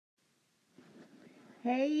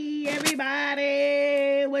Hey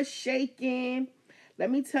everybody, what's shaking? Let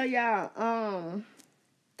me tell y'all,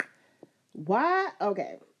 why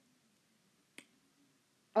okay.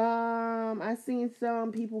 I seen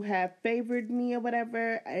some people have favored me or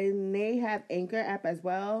whatever, and they have Anchor app as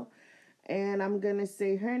well. And I'm gonna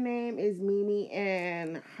say her name is Mimi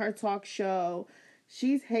and her talk show.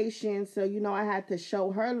 She's Haitian, so I had to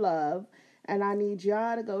show her love. And I need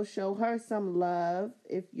y'all to go show her some love.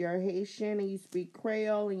 If you're Haitian and you speak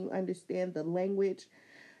Creole and you understand the language,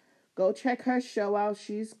 go check her show out.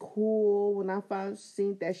 She's cool. When I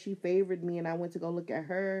seen that she favored me and I went to go look at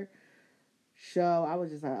her show, I was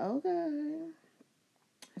just like, okay.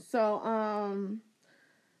 So,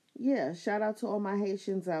 yeah, shout out to all my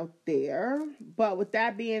Haitians out there. But with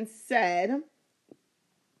that being said,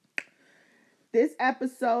 this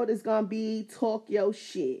episode is gonna be talk your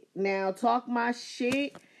shit. Now, talk my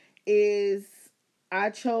shit is I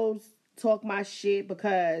chose talk my shit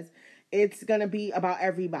because it's gonna be about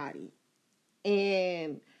everybody.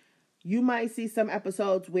 And you might see some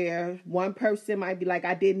episodes where one person might be like,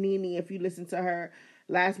 I did Nene. If you listen to her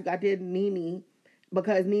last week, I did Nene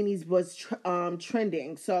because Nene's was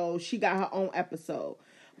trending. So she got her own episode.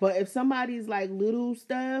 But if somebody's like little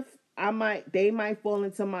stuff, they might fall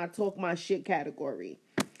into my talk my shit category.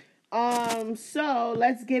 So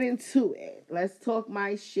let's get into it. Let's talk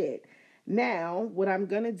my shit. Now, what I'm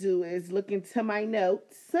gonna do is look into my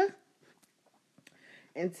notes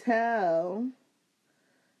and tell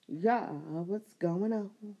y'all what's going on.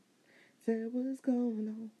 Say what's going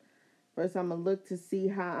on. First, I'm gonna look to see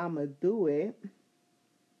how I'm gonna do it.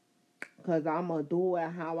 Cause I'm gonna do it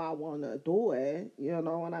how I wanna do it. You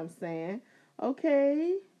know what I'm saying?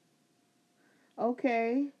 Okay.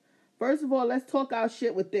 Okay. First of all, let's talk our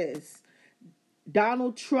shit with this.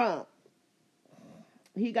 Donald Trump.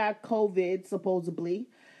 He got COVID supposedly.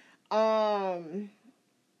 Um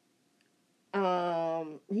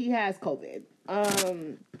he has COVID.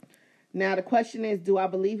 Now the question is, do I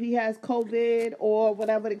believe he has COVID or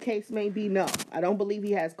whatever the case may be? No, I don't believe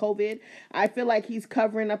he has COVID. I feel like he's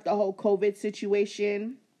covering up the whole COVID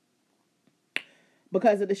situation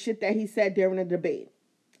because of the shit that he said during the debate.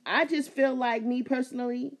 I just feel like, me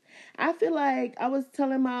personally, I feel like I was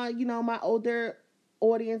telling my older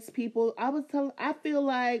audience people, I feel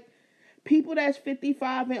like people that's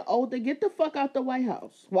 55 and older, get the fuck out the White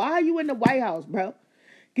House. Why are you in the White House, bro?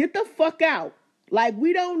 Get the fuck out. Like,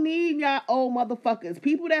 we don't need y'all old motherfuckers.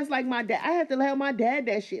 People that's like my dad. I had to tell my dad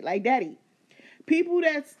that shit. Like, daddy. People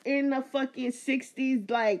that's in the fucking 60s,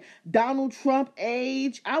 like Donald Trump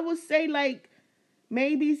age. I would say, like,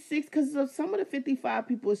 maybe six, because some of the 55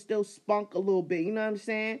 people still spunk a little bit. You know what I'm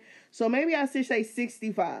saying? So maybe I should say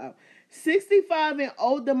 65. 65 and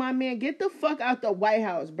older, my man, get the fuck out the White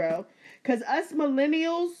House, bro. Because us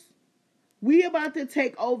millennials, we about to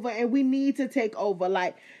take over, and we need to take over.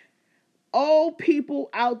 Like, old people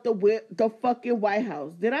out the fucking White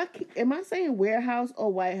House. Am I saying warehouse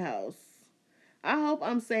or White House? I hope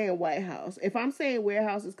I'm saying White House. If I'm saying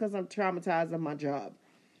warehouse, it's because I'm traumatized on my job.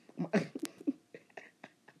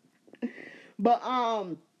 But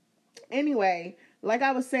anyway, like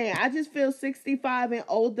I was saying, I just feel 65 and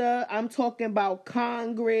older. I'm talking about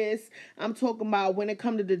Congress. I'm talking about when it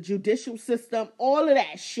comes to the judicial system, all of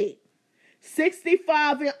that shit.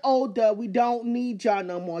 65 and older, we don't need y'all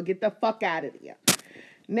no more. Get the fuck out of here.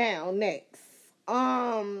 Now, next.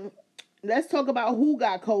 Let's talk about who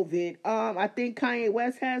got COVID. I think Kanye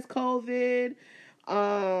West has COVID.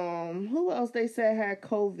 Who else they said had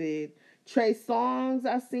COVID? Trey Songz,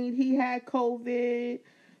 I seen he had COVID.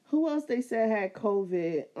 Who else they said had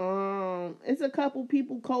COVID? It's a couple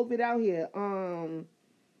people COVID out here.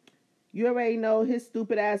 You already know his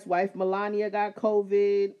stupid ass wife Melania got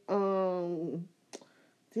COVID. Damn,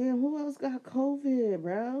 who else got COVID,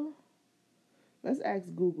 bro? Let's ask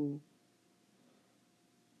Google.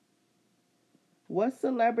 What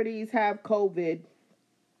celebrities have COVID?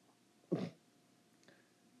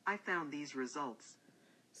 I found these results.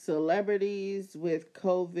 Celebrities with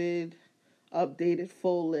COVID, updated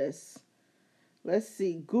full list. Let's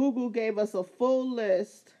see. Google gave us a full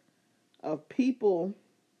list of people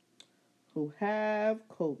who have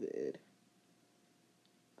COVID.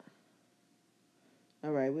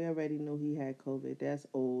 All right, we already know he had COVID. That's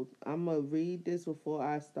old. I'm going to read this before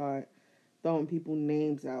I start throwing people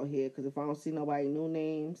names out here, because if I don't see nobody new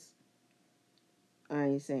names, I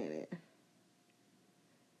ain't saying it.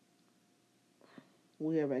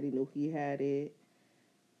 We already knew he had it.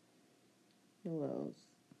 Who else?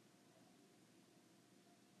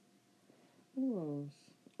 Who else?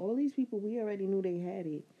 All these people, we already knew they had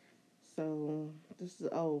it. So, this is,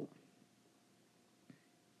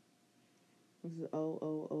 This is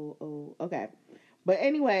O. Okay. But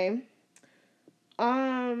anyway,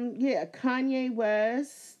 yeah, Kanye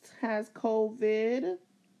West has COVID.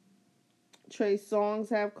 Trey Songz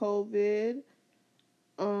have COVID.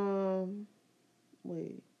 Um,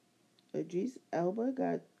 wait, Idris Elba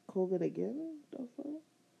got COVID again? The fuck?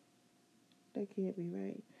 That can't be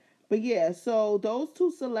right. But yeah, so those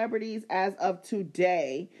two celebrities as of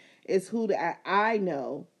today is who I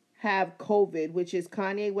know have COVID, which is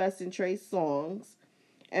Kanye West and Trey Songz.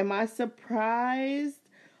 Am I surprised?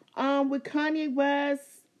 With Kanye West,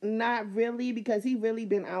 not really, because he really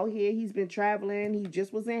been out here. He's been traveling. He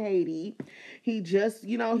just was in Haiti. He just,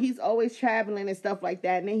 he's always traveling and stuff like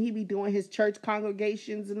that. And then he be doing his church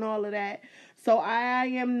congregations and all of that. So I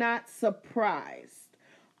am not surprised.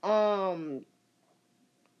 Um,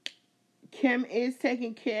 Kim is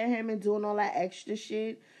taking care of him and doing all that extra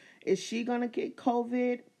shit. Is she gonna get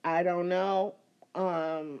COVID? I don't know.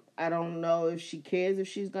 I don't know if she cares if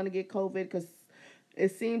she's gonna get COVID, because it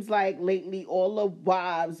seems like lately all the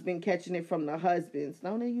wives been catching it from the husbands.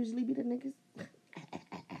 Don't it usually be the niggas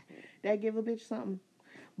that give a bitch something?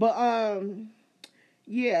 But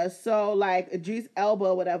yeah. So like Idris Elba,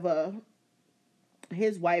 or whatever,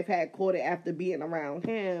 his wife had caught it after being around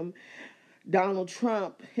him. Donald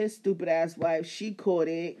Trump, his stupid ass wife, she caught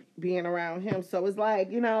it being around him. So it's like,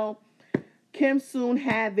 Kim soon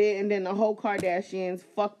have it, and then the whole Kardashians,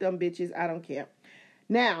 fuck them bitches, I don't care.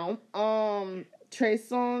 Now, Trey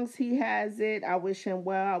Songz, he has it. I wish him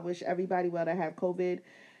well. I wish everybody well that have COVID.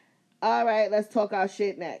 All right, let's talk our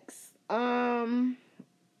shit next. Another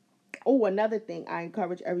thing, I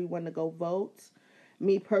encourage everyone to go vote.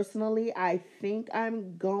 Me personally, I think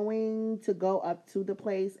I'm going to go up to the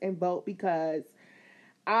place and vote, because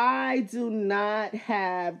I do not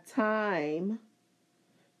have time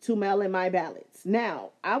to mail in my ballots.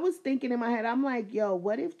 Now, I was thinking in my head, I'm like, yo,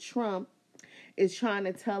 what if Trump is trying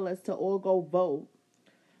to tell us to all go vote?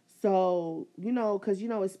 So, because,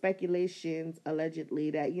 it's speculations, allegedly,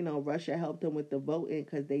 that, Russia helped him with the voting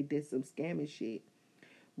because they did some scamming shit.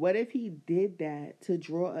 What if he did that to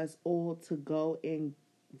draw us all to go and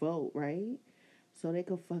vote, right? So they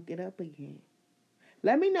could fuck it up again.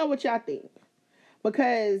 Let me know what y'all think.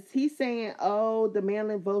 Because he's saying, the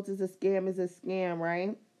mail-in votes is a scam,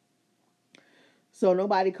 right? So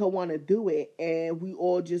nobody could want to do it. And we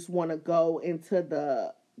all just want to go into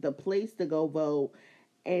the place to go vote.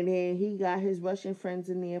 And then he got his Russian friends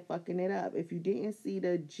in there fucking it up. If you didn't see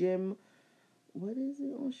the Jim... What is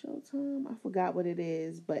it on Showtime? I forgot what it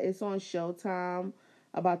is, but it's on Showtime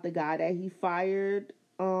about the guy that he fired.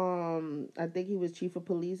 I think he was chief of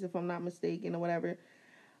police, if I'm not mistaken, or whatever.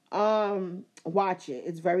 Watch it.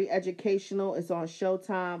 It's very educational. It's on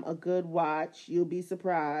Showtime. A good watch. You'll be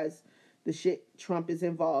surprised the shit Trump is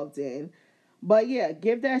involved in. But yeah,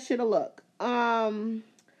 give that shit a look. Now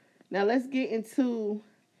let's get into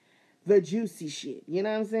the juicy shit. You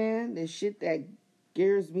know what I'm saying? The shit that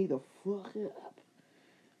gears me the fuck up.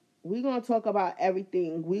 We're going to talk about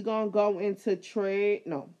everything. We're going to go into Trey.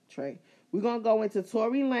 We're going to go into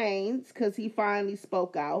Tory Lanez, because he finally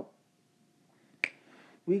spoke out.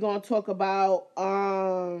 We're going to talk about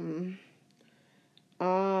Tory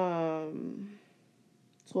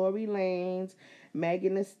Lanez,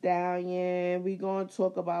 Megan Thee Stallion. We're going to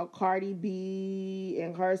talk about Cardi B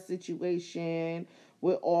and her situation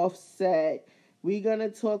with Offset. We're going to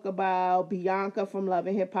talk about Bianca from Love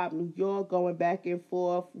and Hip Hop New York going back and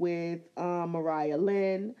forth with Mariah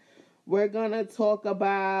Lynn. We're going to talk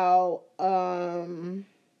about who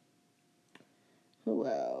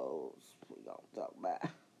else we going to talk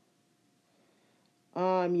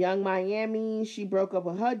about? Young Miami, she broke up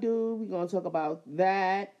with her dude. We're going to talk about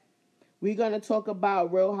that. We're going to talk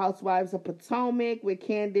about Real Housewives of Potomac with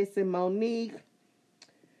Candace and Monique.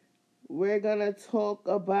 We're going to talk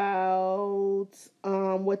about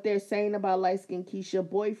what they're saying about light-skinned Keisha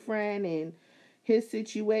boyfriend and his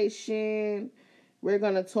situation. We're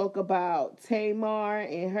going to talk about Tamar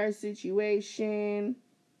and her situation.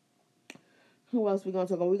 Who else we going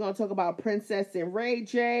to talk about? We're going to talk about Princess and Ray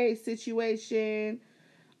J situation.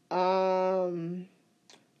 We're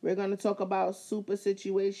going to talk about Super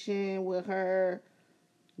situation with her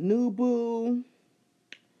new boo.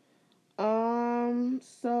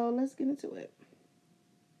 So let's get into it.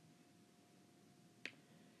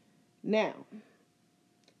 Now,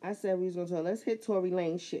 I said we was going to talk. Let's hit Tory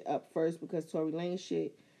Lanez shit up first, because Tory Lanez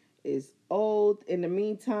shit is old. In the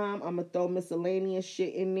meantime, I'm going to throw miscellaneous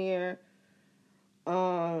shit in there.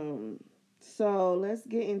 So let's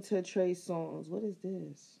get into Trey Songz. What is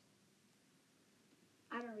this?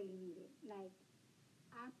 I don't really need it.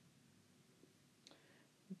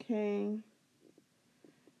 Okay.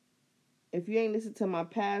 If you ain't listened to my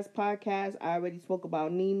past podcast, I already spoke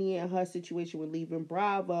about Nene and her situation with leaving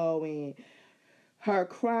Bravo and her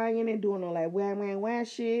crying and doing all that wah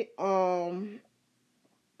shit.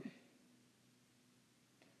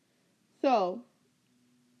 So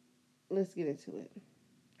let's get into it.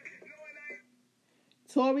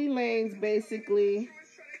 Tory Lanez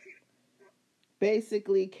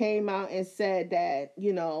basically came out and said that,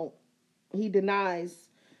 you know, he denies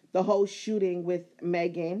the whole shooting with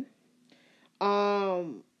Megan. I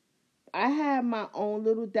had my own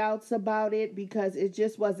little doubts about it because it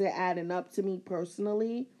just wasn't adding up to me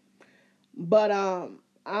personally. But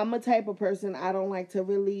I'm a type of person, I don't like to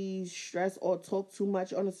really stress or talk too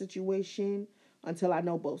much on a situation until I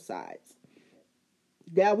know both sides.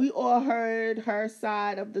 Yeah, we all heard her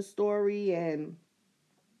side of the story, and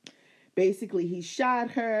basically he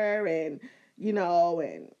shot her, and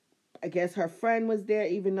and I guess her friend was there,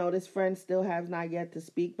 even though this friend still has not yet to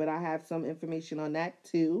speak, but I have some information on that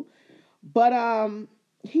too. But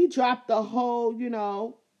he dropped the whole,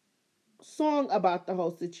 song about the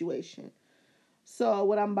whole situation. So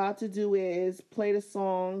what I'm about to do is play the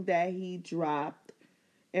song that he dropped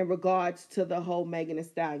in regards to the whole Megan Thee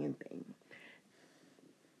Stallion thing.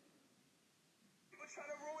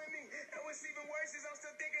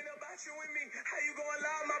 You and me, how you gonna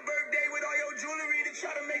lie on my birthday with all your jewelry to try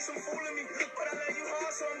to make some fool of me? But I love you hard,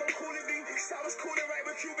 so I'm gonna cool it be. Cause I was cool and right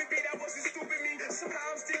with Cuban B, that wasn't stupid me. Somehow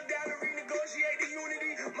I'm still down to renegotiate the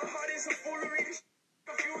unity. My heart is some foolery, this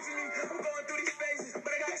confusing me. I'm going through these phases, but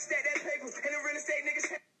I gotta stack that paper. And the real estate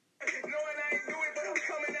niggas knowing I ain't do it, but I'm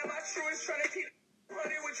coming at my truest, trying to keep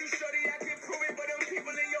running with you, shorty. I can prove it, but them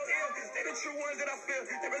people in your ear, they the true ones that I feel.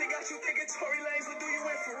 They really got you thinking Tory Lanez will do you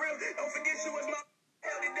in for real. Don't forget you was my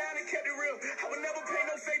held it down and kept it real. I would never paint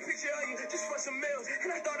no fake picture of you just for some meals. And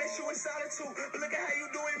I thought that you was solid too. But look at how you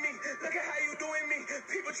doing me. Look at how you doing me.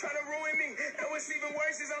 People trying to ruin me. And what's even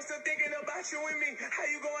worse is I'm still thinking about you and me. How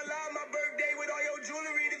you gonna lie on my birthday with all your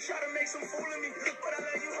jewelry to try to make some fool of me? But I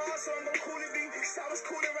love you hard, so I'm gonna cool it be. Cause I was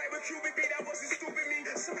cool and right with Cuban B, that wasn't stupid me.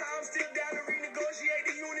 Somehow I'm still down to renegotiate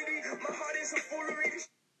the unity. My heart is some foolery. This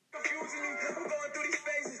confusing me. I'm going through these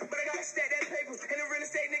phases, but I gotta stack that paper. And the real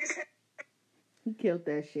estate niggas. He killed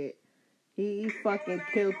that shit. He fucking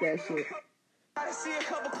killed that shit. I see a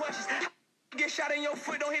couple questions. Get shot in your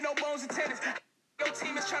foot, don't hit no bones in tennis. Your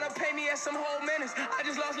team is trying to pay me at some whole minutes. I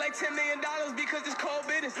just lost like $10 million because it's cold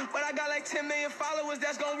business. But I got like 10 million followers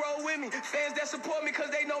that's gonna roll with me. Fans that support me because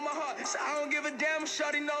they know my heart. So I don't give a damn,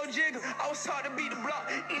 shorty, no jigger. I was taught to beat the block.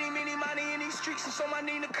 Any, mini, money in these streets, and so my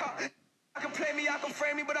Nina caught. I can play me, I can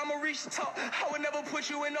frame me, but I'ma reach the top. I would never put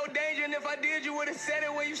you in no danger, and if I did, you would have said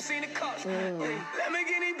it when you seen the cops. Let me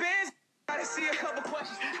get any bands. I see a couple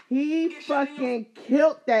questions. He fucking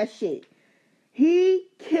killed that shit. He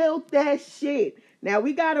killed that shit. Now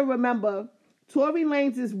we gotta remember, Tory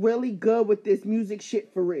Lanez is really good with this music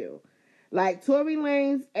shit for real. Like Tory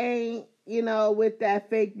Lanez ain't, with that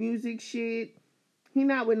fake music shit. He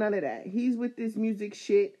not with none of that. He's with this music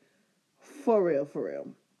shit for real, for real.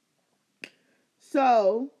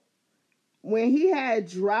 So, when he had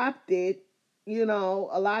dropped it, a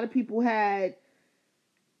lot of people had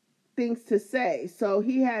things to say. So,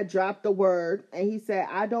 he had dropped the word and he said,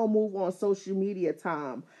 I don't move on social media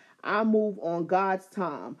time. I move on God's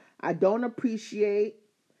time. I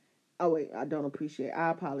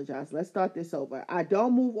apologize. Let's start this over. I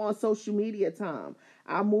don't move on social media time.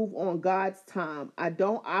 I move on God's time. I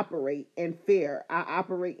don't operate in fear. I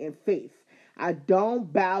operate in faith. I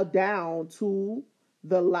don't bow down to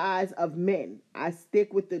the lies of men. I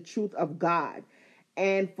stick with the truth of God.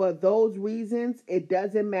 And for those reasons, it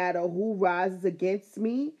doesn't matter who rises against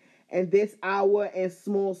me in this hour and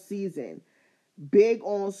small season. Big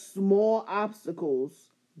or small obstacles,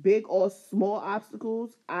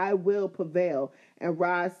 I will prevail and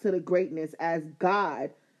rise to the greatness as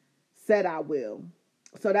God said I will.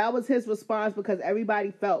 So that was his response because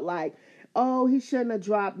everybody felt like, oh, he shouldn't have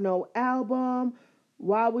dropped no album.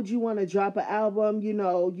 Why would you want to drop an album?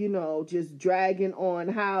 Just dragging on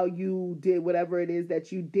how you did whatever it is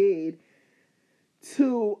that you did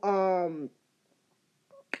to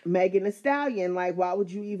Megan Thee Stallion. Like, why would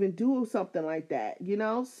you even do something like that?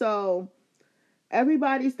 So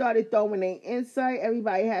everybody started throwing their insight.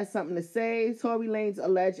 Everybody had something to say. Tory Lanez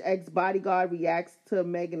alleged ex-bodyguard reacts to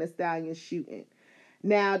Megan Thee Stallion shooting.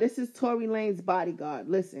 Now, this is Tory Lanez bodyguard.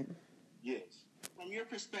 Listen. Yes. From your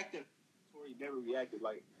perspective, Tory never reacted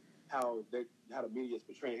like how the media is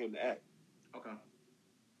portraying him to act. Okay.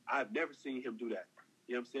 I've never seen him do that.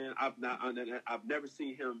 You know what I'm saying? I've never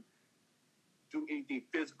seen him do anything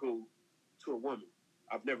physical to a woman.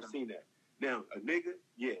 I've never seen that. Now, a nigga,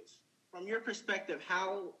 yes. From your perspective,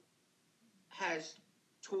 how has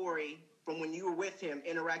Tory, from when you were with him,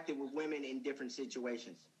 interacted with women in different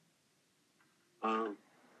situations?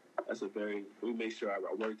 That's a very. We make sure I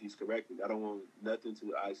word these correctly. I don't want nothing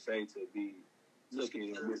I say to be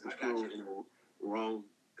looking or misconstrued in the wrong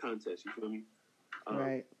context. You feel me?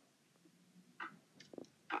 Right.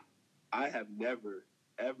 I have never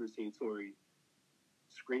ever seen Tory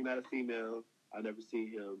scream at a female. I never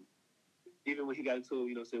seen him, even when he got into,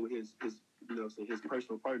 with his his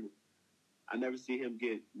personal partner. I never see him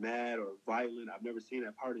get mad or violent. I've never seen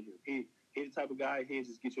that part of him. He's the type of guy, he'll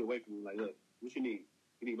just get you away from you. Like, look, what you need?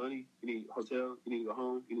 You need money? You need a hotel? You need to go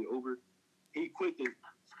home? You need Uber? He quick to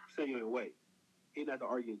send you away. He's not the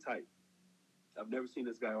arguing type. I've never seen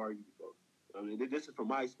this guy argue before. I mean, this is from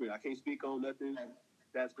my experience. I can't speak on nothing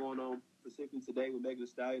that's going on specifically today with Megan Thee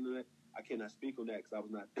Stallion and that. I cannot speak on that because I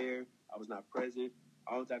was not there. I was not present.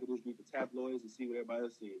 All I could do is read the tabloids and see what everybody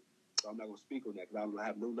else seeing. So I'm not going to speak on that because I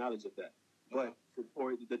have no knowledge of that. But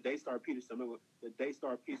for the Daystar Peterson, the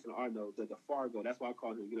Daystar Peterson I know, the Fargo, that's why I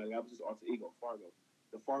call him, I was just alter ego, Fargo.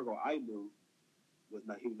 The Fargo I knew he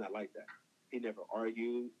was not like that. He never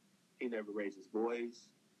argued. He never raised his voice.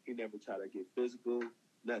 He never tried to get physical,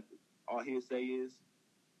 nothing. All he'd say is,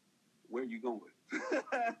 where you going?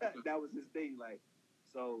 That was his thing. Like,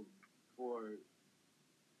 so for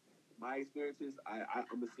my experiences, I'm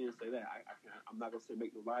going to say that. I'm not going to say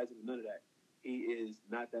make no lies or none of that. He is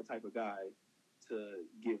not that type of guy to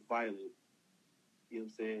get violent, you know what I'm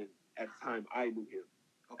saying, at the time I knew him.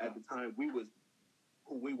 Okay. At the time we was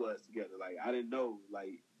who we was together. Like, I didn't know,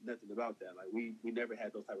 like, nothing about that. Like, we never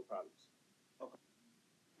had those type of problems. Okay.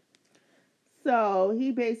 So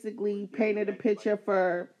he basically painted a picture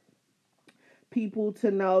for people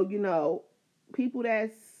to know, people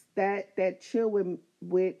that chill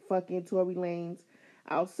with fucking Tory Lanez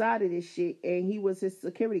outside of this shit, and he was his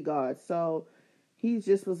security guard. So he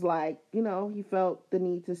just was like, he felt the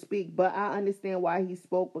need to speak. But I understand why he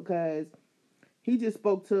spoke, because he just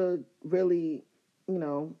spoke to really,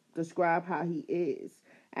 describe how he is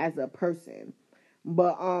as a person.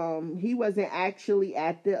 But he wasn't actually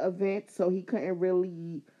at the event, so he couldn't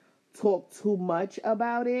really talk too much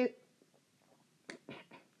about it,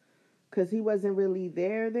 because he wasn't really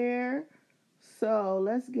there. So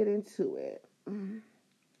let's get into it.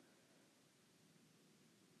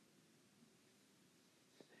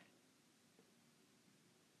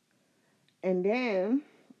 And then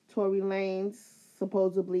Tory Lanez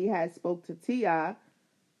supposedly had spoke to T.I.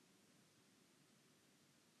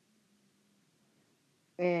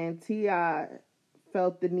 And T.I.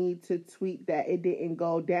 felt the need to tweet that it didn't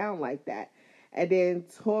go down like that. And then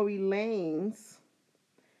Tory Lanez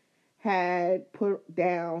had put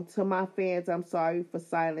down, to my fans, I'm sorry for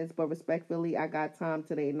silence, but respectfully, I got time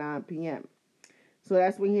today, 9 p.m. So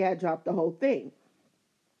that's when he had dropped the whole thing.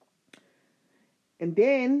 And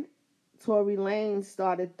then Tory Lanez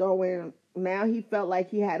started throwing, now he felt like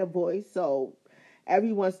he had a voice, so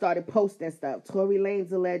everyone started posting stuff. Tory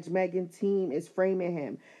Lanez alleged Megan team is framing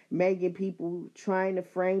him. Megan people trying to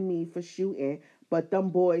frame me for shooting, but them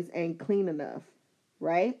boys ain't clean enough,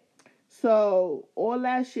 right? So all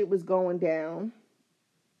that shit was going down.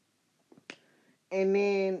 And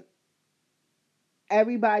then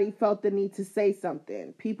everybody felt the need to say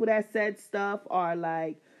something. People that said stuff are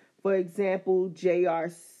like, for example, J.R.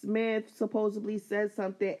 Smith supposedly said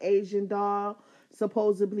something. Asian Doll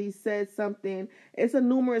supposedly said something. It's a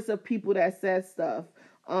numerous of people that said stuff.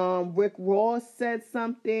 Rick Ross said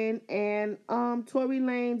something. And Tory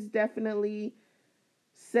Lanez definitely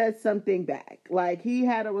said something back. Like, he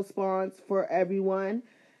had a response for everyone.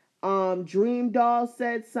 Dream Doll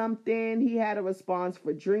said something. He had a response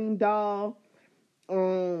for Dream Doll.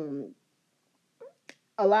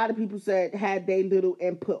 A lot of people had they little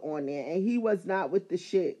input on there, and he was not with the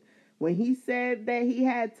shit. When he said that he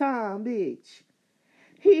had time, bitch,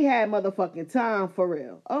 he had motherfucking time for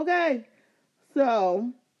real. Okay?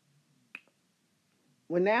 So,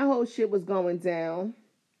 when that whole shit was going down,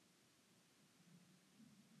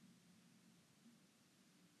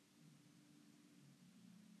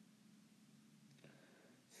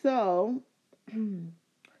 so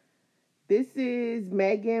this is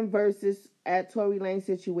Megan versus at Tory Lanez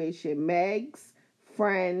situation. Meg's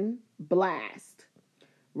friend Blast,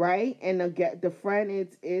 right? And the friend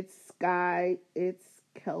it's Sky, it's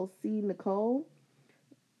Kelsey Nicole.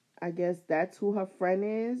 I guess that's who her friend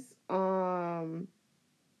is.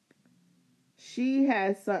 She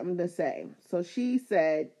has something to say. So she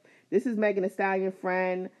said, this is Megan Thee Stallion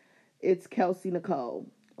friend. It's Kelsey Nicole.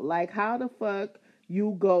 Like, how the fuck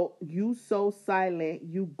you so silent,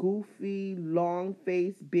 you goofy,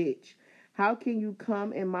 long-faced bitch. How can you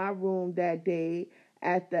come in my room that day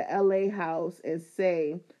at the LA house and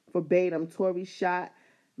say verbatim, Tory shot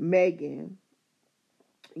Megan.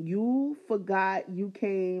 You forgot you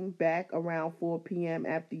came back around 4 p.m.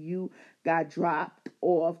 after you got dropped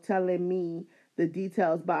off telling me the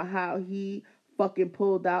details about how he fucking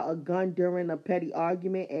pulled out a gun during a petty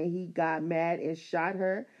argument and he got mad and shot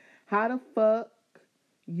her. How the fuck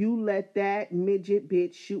you let that midget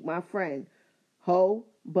bitch shoot my friend? Ho,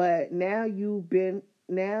 but now you being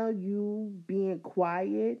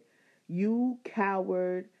quiet, you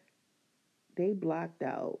coward. They blocked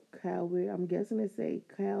out coward. I'm guessing it say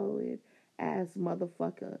coward ass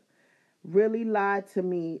motherfucker. Really lied to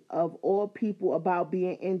me of all people about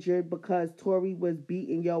being injured because Tory was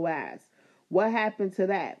beating your ass. What happened to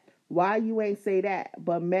that? Why you ain't say that?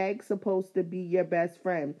 But Meg's supposed to be your best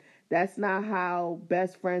friend. That's not how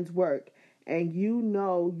best friends work. And you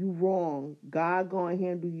know you wrong. God gonna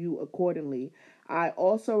handle you accordingly. I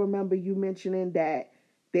also remember you mentioning that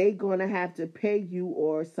they gonna have to pay you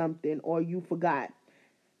or something, or you forgot.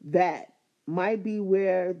 That might be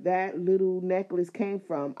where that little necklace came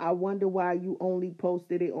from. I wonder why you only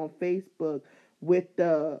posted it on Facebook with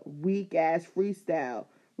the weak ass freestyle.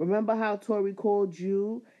 Remember how Tory called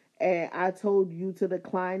you and I told you to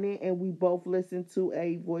decline it and we both listened to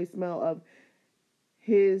a voicemail of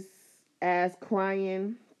his ass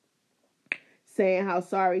crying, saying how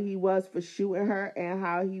sorry he was for shooting her and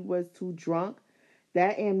how he was too drunk?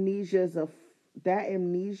 That amnesia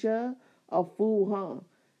a fool, huh?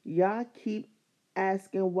 Y'all keep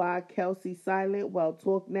asking why Kelsey silent. Well,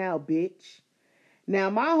 talk now, bitch. Now,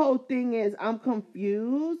 my whole thing is I'm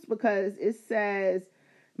confused because it says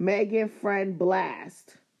Megan friend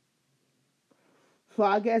blast. So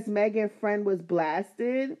I guess Megan friend was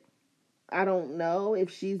blasted. I don't know if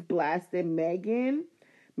she's blasted Megan.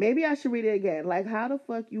 Maybe I should read it again. Like, how the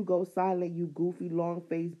fuck you go silent, you goofy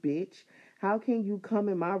long-faced bitch? How can you come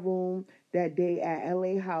in my room that day at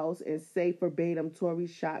LA House and say verbatim Tory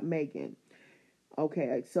shot Megan?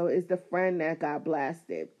 Okay, so it's the friend that got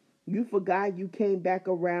blasted. You forgot you came back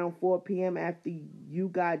around 4 p.m. after you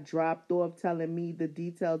got dropped off telling me the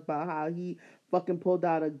details about how he fucking pulled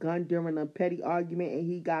out a gun during a petty argument and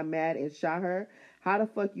he got mad and shot her. How the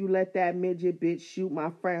fuck you let that midget bitch shoot my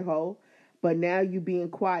friend, ho? But now you being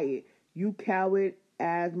quiet. You coward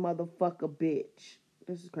ass motherfucker bitch.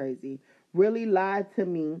 This is crazy. Really lied to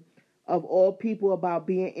me of all people about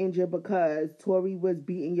being injured because Tory was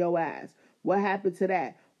beating your ass. What happened to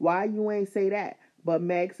that? Why you ain't say that? But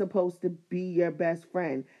Meg's supposed to be your best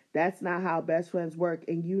friend. That's not how best friends work.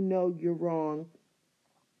 And you know you're wrong.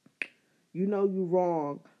 You know you're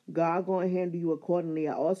wrong. God gonna handle you accordingly.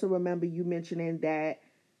 I also remember you mentioning that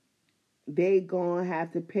they gonna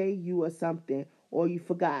have to pay you or something. Or you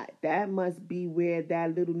forgot. That must be where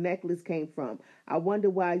that little necklace came from. I wonder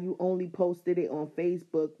why you only posted it on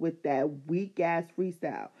Facebook with that weak ass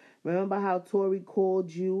freestyle. Remember how Tory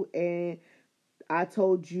called you and I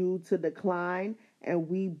told you to decline and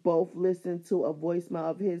we both listened to a voicemail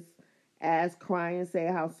of his ass crying,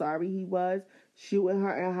 saying how sorry he was, shooting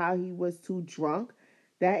her and how he was too drunk?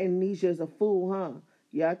 That amnesia is a fool, huh?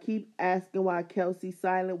 Y'all keep asking why Kelsey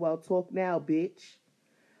silent. Well, talk now, bitch.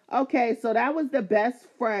 Okay, so that was the best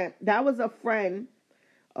friend. That was a friend.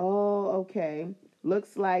 Oh, okay.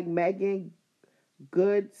 Looks like Megan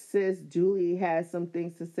Good sis Julie has some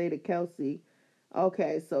things to say to Kelsey.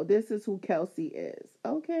 Okay, so this is who Kelsey is.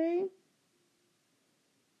 Okay.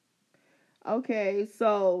 Okay,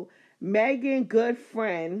 so Megan good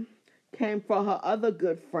friend came for her other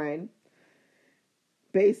good friend.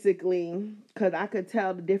 Basically, because I could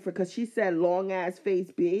tell the difference because she said long ass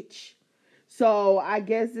face bitch. So I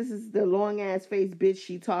guess this is the long ass face bitch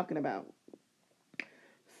she talking about.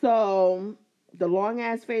 So the long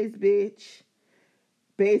ass face bitch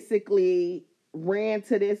basically ran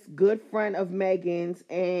to this good friend of Megan's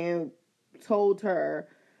and told her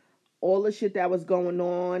all the shit that was going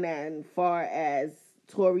on and far as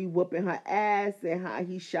Tory whooping her ass and how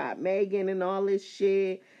he shot Megan and all this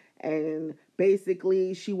shit. And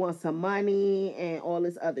basically she wants some money and all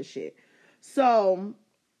this other shit. So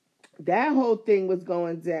that whole thing was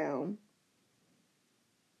going down.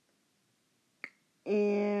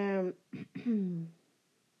 And where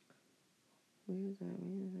is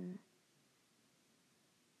that?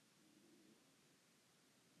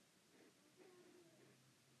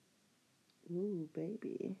 Ooh,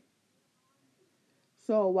 baby.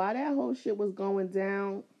 So while that whole shit was going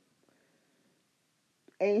down,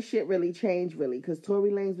 ain't shit really changed really, because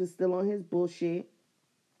Tory Lanez was still on his bullshit.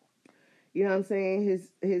 You know what I'm saying?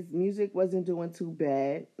 His music wasn't doing too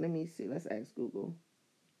bad. Let me see. Let's ask Google.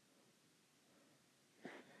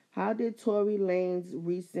 How did Tory Lanez's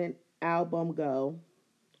recent album go?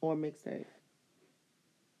 or mixtape.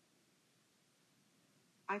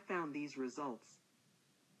 I found these results.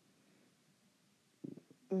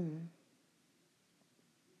 Mm.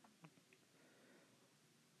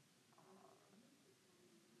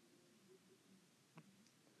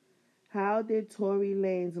 How did Tory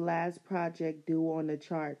Lane's last project do on the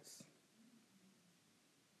charts?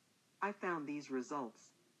 I found these results.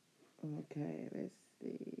 Okay, let's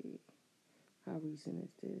see. How recent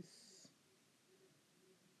is this?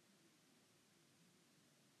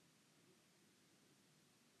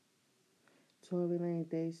 Tory Lane's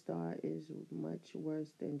Daystar is much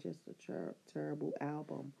worse than just a terrible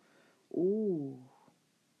album. Ooh.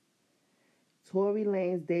 Tory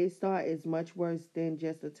Lane's Daystar is much worse than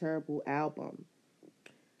just a terrible album.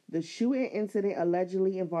 The shooting incident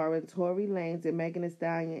allegedly involving Tory Lanez and Megan Thee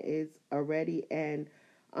Stallion is already an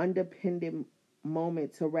undependent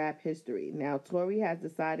moment to rap history. Now, Tory has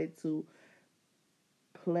decided to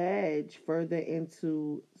pledge further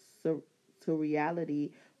into to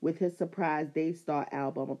reality with his surprise Daystar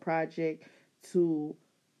album, a project to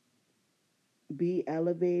be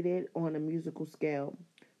elevated on a musical scale.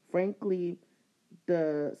 Frankly,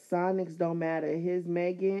 the Sonics don't matter. His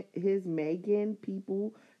Megan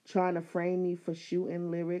people trying to frame me for shooting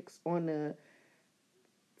lyrics on the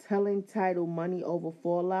telling title Money Over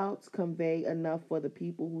Fallouts convey enough for the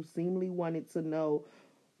people who seemingly wanted to know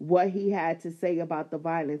what he had to say about the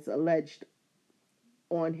violence alleged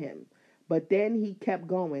on him. But then he kept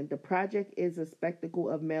going. The project is a spectacle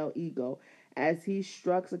of male ego as he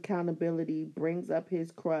struts accountability, brings up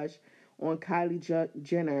his crush on Kylie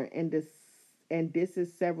Jenner, and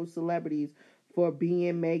disses several celebrities for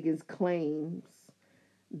being Megan's claims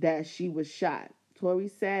that she was shot. Tory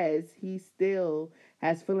says he still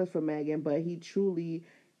has feelings for Megan, but he truly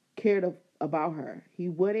cared about her. He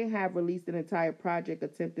wouldn't have released an entire project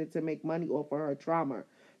attempting to make money off of her trauma.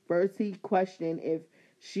 First, he questioned if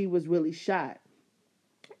she was really shot,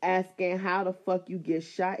 asking how the fuck you get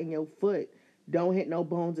shot in your foot. Don't hit no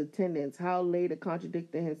bones or tendons. How later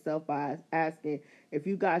contradicted himself by asking, if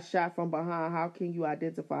you got shot from behind, how can you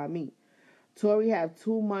identify me? Tory had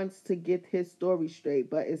 2 months to get his story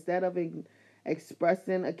straight, but instead of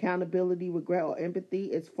expressing accountability, regret, or empathy,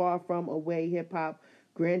 it's far from a way hip-hop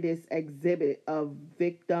grandest exhibit of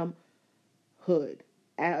victimhood.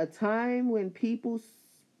 At a time when people,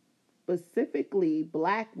 specifically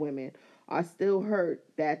black women, are still hurt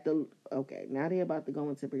that now they're about to go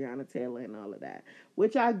into Breonna Taylor and all of that,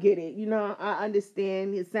 which I get it. I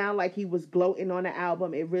understand. It sounded like he was gloating on the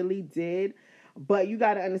album. It really did. But you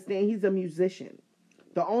got to understand, he's a musician.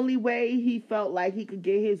 The only way he felt like he could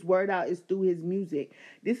get his word out is through his music.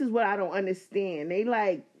 This is what I don't understand.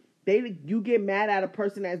 You get mad at a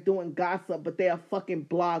person that's doing gossip, but they're a fucking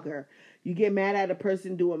blogger. You get mad at a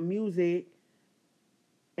person doing music,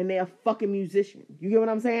 and they're a fucking musician. You get what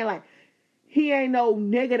I'm saying? Like, he ain't no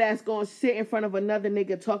nigga that's gonna sit in front of another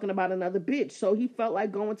nigga talking about another bitch. So he felt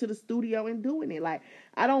like going to the studio and doing it. Like,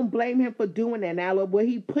 I don't blame him for doing that. Now, what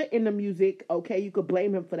he put in the music, okay, you could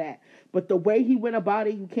blame him for that. But the way he went about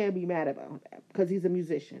it, you can't be mad about that because he's a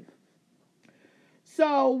musician.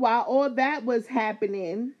 So while all that was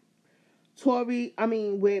happening,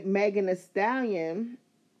 with Megan Thee Stallion,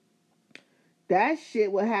 that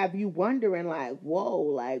shit would have you wondering, like, whoa,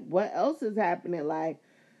 like, what else is happening? Like,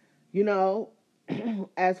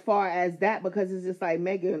 as far as that, because it's just like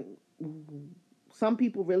Megan, some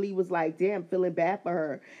people really was like, damn, feeling bad for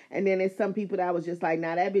her. And then there's some people that was just like,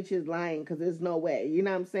 nah, that bitch is lying because there's no way. You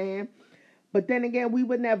know what I'm saying? But then again, we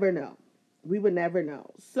would never know. We would never know.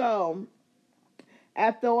 So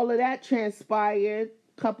after all of that transpired,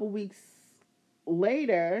 a couple weeks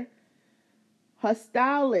later, her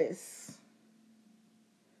stylist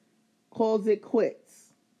calls it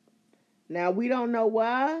quits. Now, we don't know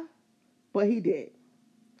why, but he did.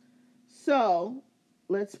 So,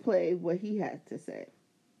 let's play what he had to say.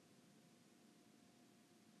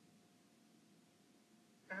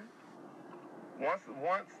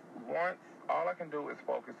 Once, all I can do is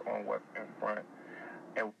focus on what's in front.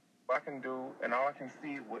 And what I can do, and all I can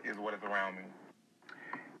see is what is around me.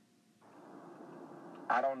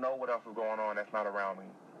 I don't know what else is going on that's not around me.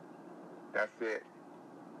 That's it.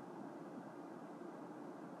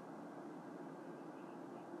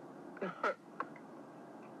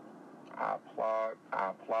 I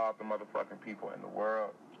applaud the motherfucking people in the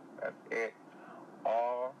world. That's it.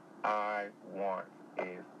 All I want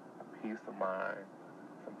is peace of mind,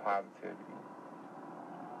 some positivity,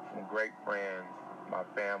 some great friends, my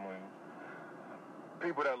family,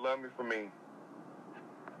 people that love me for me.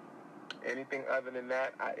 Anything other than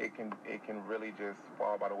that, it can really just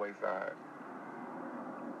fall by the wayside.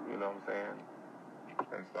 You know what I'm saying?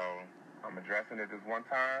 And so I'm addressing it this one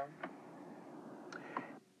time.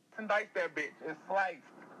 Indict that bitch. It's sliced.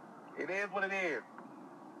 It is what it is.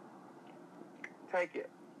 Take it.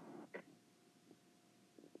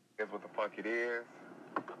 It's what the fuck it is.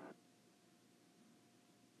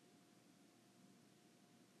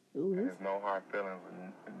 Ooh, And there's no hard feelings.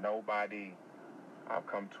 Nobody. I've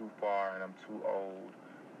come too far and I'm too old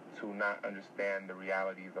to not understand the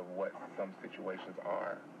realities of what some situations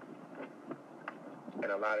are.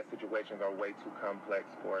 And a lot of situations are way too complex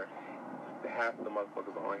for half of the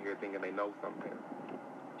motherfuckers on here thinking they know something.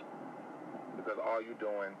 Because all you're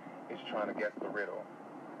doing is trying to guess the riddle.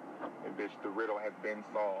 And bitch, the riddle has been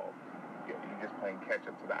solved. You're just playing catch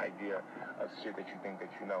up to the idea of shit that you think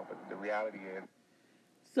that you know. But the reality is...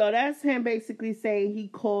 So that's him basically saying he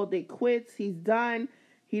called it quits. He's done.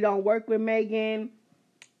 He don't work with Megan.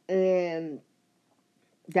 And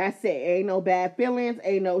that's it. Ain't no bad feelings.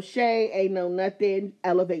 Ain't no shade. Ain't no nothing.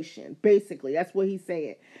 Elevation. Basically, that's what he's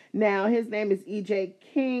saying. Now, his name is EJ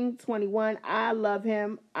King, 21. I love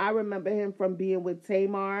him. I remember him from being with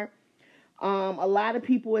Tamar. A lot of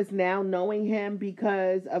people is now knowing him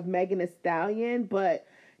because of Megan Thee Stallion, but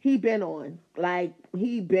he been on. Like,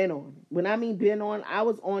 he been on. When I mean been on, I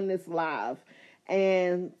was on this live.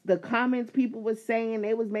 And the comments people was saying,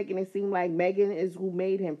 they was making it seem like Megan is who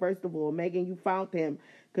made him. First of all, Megan, you found him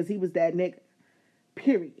because he was that nigga.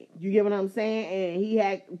 Period. You get what I'm saying? And he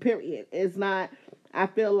had, period. It's not, I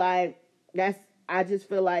feel like, I just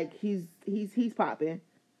feel like he's popping.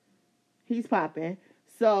 He's popping.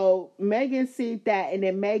 So Megan see that, and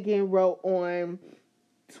then Megan wrote on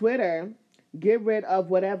Twitter, get rid of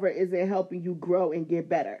whatever isn't helping you grow and get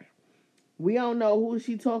better. We don't know who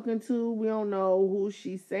she talking to. We don't know who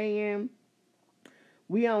she's saying.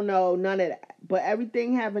 We don't know none of that. But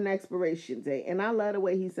everything have an expiration date. And I love the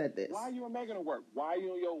way he said this. Why are you and Megan at work? Why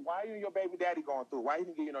you and your baby daddy going through? Why he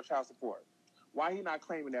didn't give you no child support? Why he not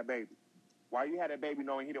claiming that baby? Why you had that baby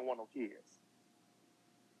knowing he didn't want no kids?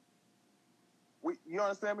 You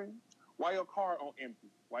understand me? Why your car on empty?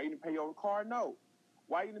 Why you didn't pay your car note?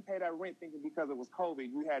 Why you didn't pay that rent thinking because it was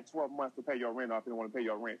COVID, you had 12 months to pay your rent off and didn't want to pay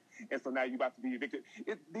your rent. And so now you about to be evicted.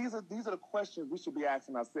 These are the questions we should be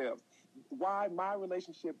asking ourselves. Why my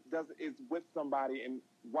relationship is with somebody and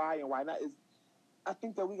why not is I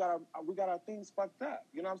think that we got our things fucked up.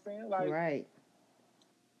 You know what I'm saying? Like, right.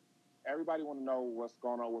 Everybody want to know what's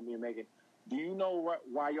going on with me and Megan. Do you know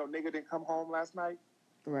why your nigga didn't come home last night?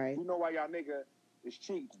 Right. Do you know why y'all nigga is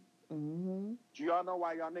cheating? Mm-hmm. Do y'all know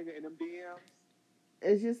why y'all nigga in them DMs?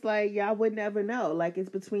 It's just like y'all would never know. Like, it's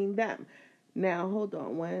between them. Now, hold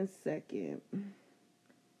on 1 second.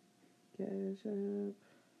 Cash up.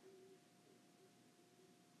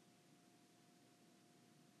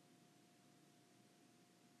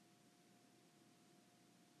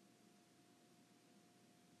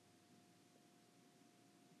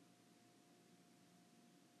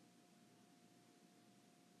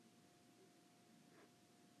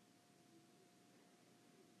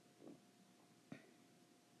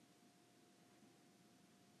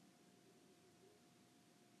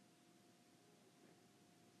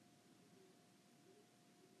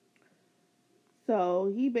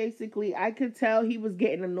 So he basically, I could tell he was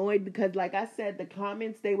getting annoyed because, like I said, the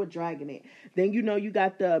comments, they were dragging it. Then, you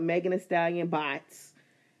got the Megan Thee Stallion bots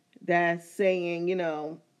that's saying,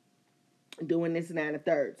 doing this and that and the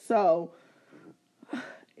third. So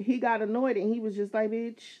he got annoyed and he was just like,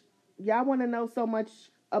 bitch, y'all want to know so much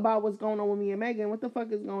about what's going on with me and Megan. What the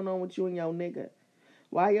fuck is going on with you and your nigga?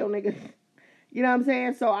 Why your nigga? You know what I'm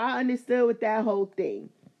saying? So I understood with that whole thing.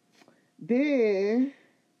 Then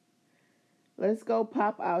let's go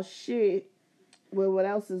pop our shit with what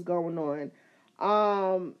else is going on.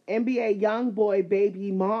 NBA YoungBoy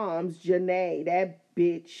baby moms, Janae, that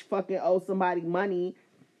bitch fucking owes somebody money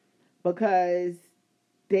because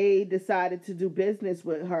they decided to do business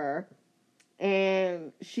with her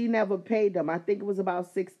and she never paid them. I think it was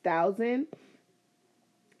about $6,000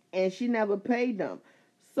 and she never paid them.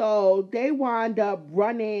 So they wound up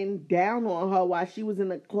running down on her while she was in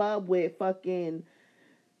the club with fucking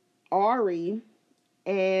Ari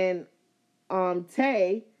and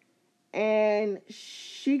Tay, and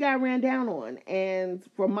she got ran down on. And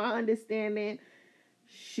from my understanding,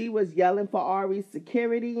 she was yelling for Ari's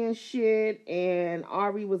security and shit, and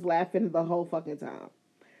Ari was laughing the whole fucking time.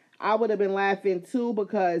 I would have been laughing too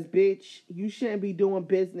because, bitch, you shouldn't be doing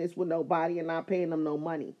business with nobody and not paying them no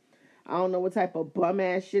money. I don't know what type of bum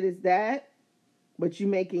ass shit is that, but you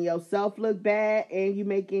making yourself look bad and you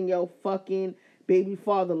making your fucking baby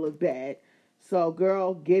father look bad. So,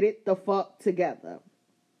 girl, get it the fuck together.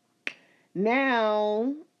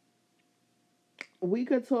 Now, we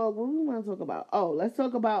could talk. What we want to talk about? Oh, let's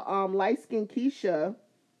talk about light skin Keisha.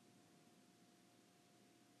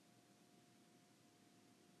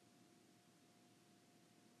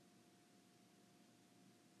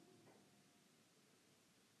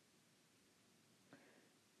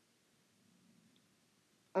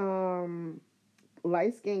 Um,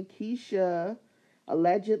 light skin Keisha.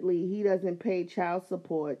 Allegedly, he doesn't pay child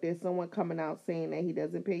support. There's someone coming out saying that he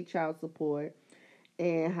doesn't pay child support,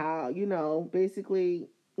 and how basically,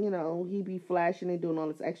 he be flashing and doing all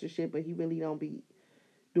this extra shit, but he really don't be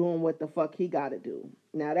doing what the fuck he gotta do.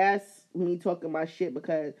 Now that's me talking my shit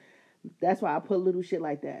because that's why I put little shit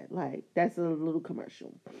like that. Like that's a little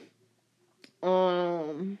commercial.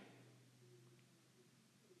 Um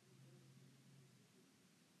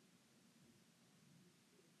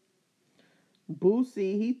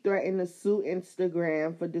Boosie, he threatened to sue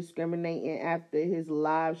Instagram for discriminating after his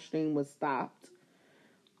live stream was stopped.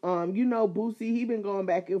 Boosie, he been going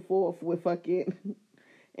back and forth with fucking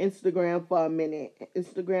Instagram for a minute.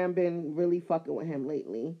 Instagram been really fucking with him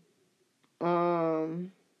lately. Or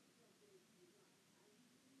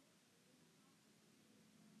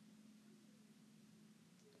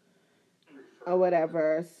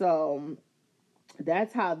whatever. So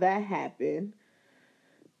that's how that happened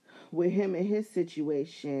with him and his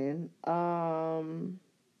situation.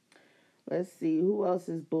 Let's see, who else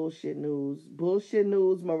is bullshit news? Bullshit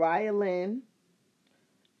news, Mariah Lynn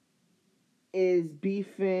is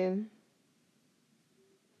beefing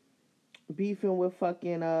with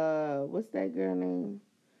fucking what's that girl name?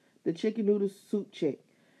 The chicken noodle soup chick.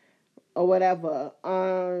 Or whatever.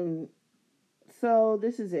 So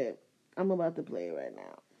this is it. I'm about to play it right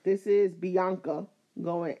now. This is Bianca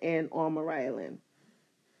going in on Mariah Lynn.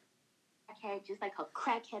 Crackhead, just like her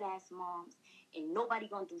crackhead ass moms, and nobody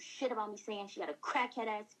gonna do shit about me saying she got a crackhead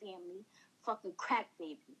ass family. Fucking crack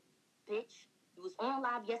baby, bitch. You was on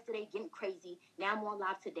live yesterday getting crazy. Now I'm on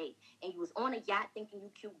live today, and you was on a yacht thinking you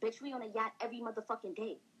cute, bitch. We on a yacht every motherfucking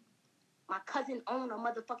day. My cousin owned a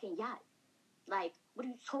motherfucking yacht. Like, what are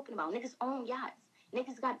you talking about? Niggas own yachts.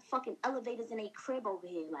 Niggas got fucking elevators in a crib over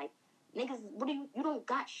here. Like, niggas, you don't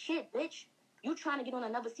got shit, bitch. You trying to get on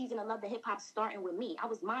another season of Love the Hip Hop starting with me. I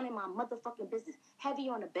was minding my motherfucking business. Heavy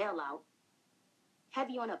on a bailout.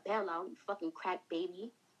 Heavy on a bailout, you fucking crack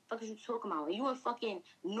baby. Fuck is you talking about? You in fucking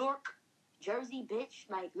Newark, Jersey, bitch?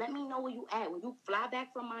 Like, let me know where you at. When you fly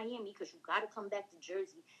back from Miami, because you gotta come back to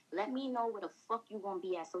Jersey, let me know where the fuck you gonna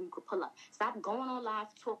be at so you could pull up. Stop going on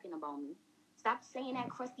live talking about me. Stop saying that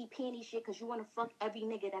crusty panty shit because you want to fuck every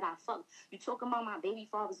nigga that I fuck. You talking about my baby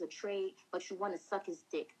father's a trade, but you want to suck his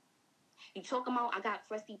dick. You talking about I got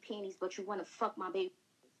crusty panties, but you want to fuck my baby.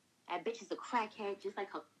 That bitch is a crackhead just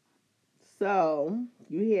like her. So,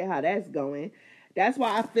 you hear how that's going. That's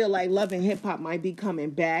why I feel like Love and Hip Hop might be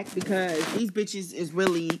coming back, because these bitches is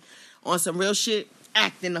really on some real shit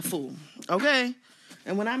acting a fool. Okay?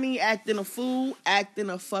 And when I mean acting a fool,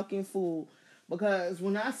 acting a fucking fool. Because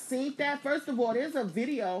when I seen that, first of all, there's a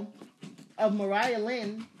video of Mariah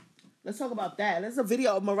Lynn. Let's talk about that. There's a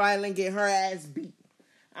video of Mariah Lynn getting her ass beat.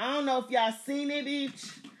 I don't know if y'all seen it,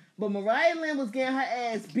 bitch, but Mariah Lynn was getting her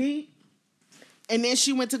ass beat. And then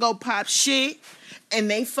she went to go pop shit. And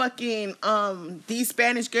they fucking, these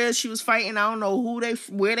Spanish girls she was fighting, I don't know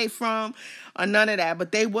where they from, or none of that.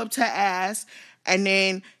 But they whooped her ass. And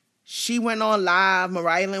then she went on live.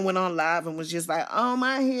 Mariah Lynn went on live and was just like, oh,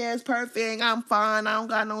 my hair is perfect. I'm fine. I don't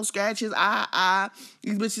got no scratches.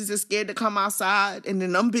 These bitches are scared to come outside. And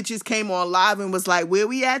then them bitches came on live and was like, where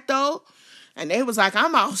we at, though? And they was like,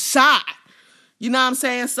 I'm outside. You know what I'm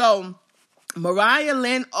saying? So Mariah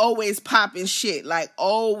Lynn always popping shit. Like,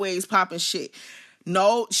 always popping shit.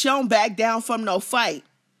 No, she don't back down from no fight.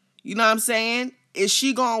 You know what I'm saying? Is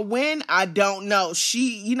she gonna win? I don't know.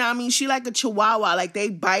 She, you know what I mean? She like a chihuahua. Like, they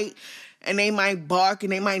bite and they might bark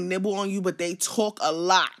and they might nibble on you, but they talk a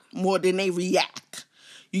lot more than they react.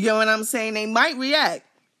 You get what I'm saying? They might react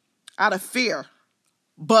out of fear,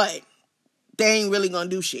 but they ain't really gonna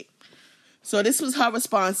do shit. So this was her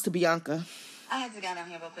response to Bianca. I had to get down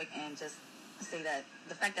here real quick and just say that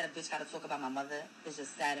the fact that a bitch got to talk about my mother is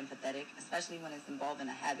just sad and pathetic, especially when it's involved in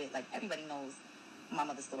a habit. Like, everybody knows my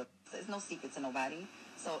mother's story. So it's no secret to nobody.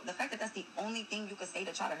 So the fact that that's the only thing you could say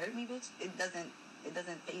to try to hurt me, bitch, it doesn't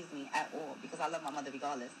faze me at all, because I love my mother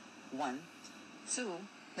regardless. 1. 2,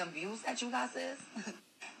 the views that you got, sis,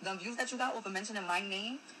 the views that you got over mentioning my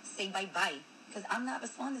name, say bye-bye, because I'm not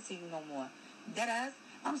responding to you no more. Deadass.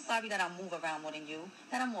 I'm sorry that I move around more than you,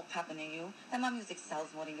 that I'm more popping than you, that my music sells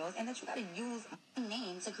more than yours, and that you gotta use my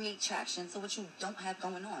name to create traction to what you don't have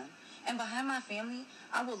going on. And behind my family,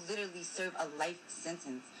 I will literally serve a life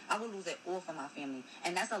sentence. I will lose it all for my family.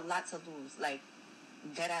 And that's a lot to lose. Like,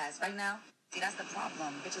 Dead ass. Right now, see, that's the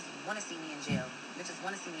problem. Bitches want to see me in jail. Bitches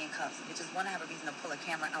want to see me in cuffs. Bitches want to have a reason to pull a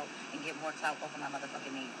camera out and get more clout over my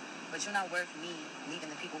motherfucking name. But you're not worth me leaving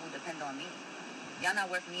the people who depend on me. Y'all not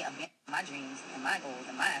worth me abandoning my dreams and my goals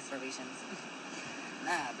and my aspirations.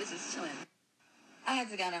 Nah, bitches chilling. I had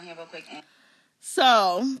to get down here real quick.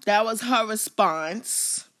 So that was her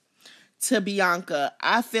response to Bianca.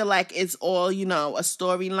 I feel like it's all, a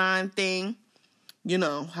storyline thing. You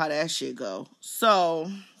know how that shit go.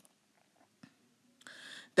 So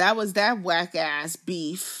that was that whack ass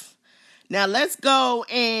beef. Now let's go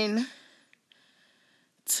in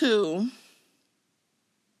to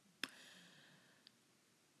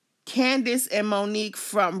Candace and Monique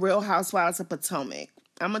from Real Housewives of Potomac.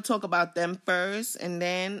 I'm going to talk about them first, and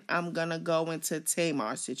then I'm going to go into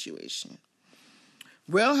Tamar's situation.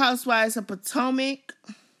 Real Housewives of Potomac.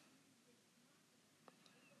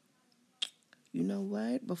 You know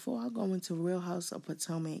what? Before I go into Real House of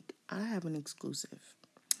Potomac, I have an exclusive.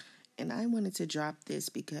 And I wanted to drop this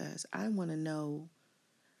because I want to know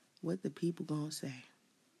what the people going to say.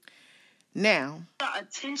 Now,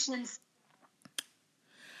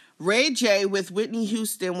 Ray J with Whitney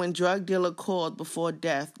Houston when drug dealer called before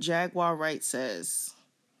death. Jaguar Wright says.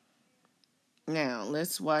 Now,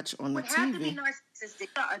 let's watch on the TV. Have to be narcissistic.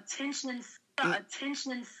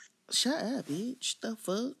 Attention. Shut up, bitch. The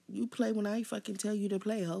fuck? You play when I fucking tell you to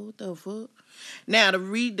play, ho. What the fuck? Now, to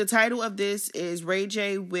read the title of this is Ray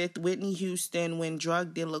J with Whitney Houston when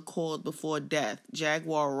drug dealer called before death.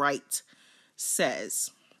 Jaguar Wright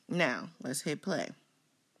says. Now, let's hit play.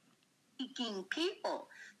 Seeking people.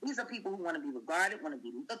 These are people who want to be regarded, want to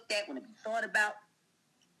be looked at, want to be thought about.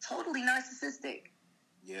 Totally narcissistic.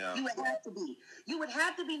 Yeah. You would have to be. You would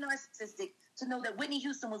have to be narcissistic to know that Whitney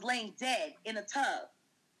Houston was laying dead in a tub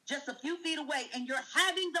just a few feet away, and you're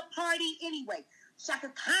having the party anyway. Shaka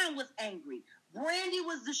Khan was angry. Brandy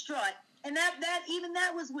was distraught, and that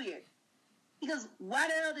was weird. Because why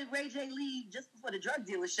the hell did Ray J leave just before the drug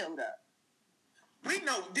dealer showed up? We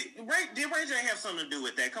know. Did Ray J have something to do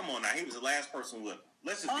with that? Come on now. He was the last person with him.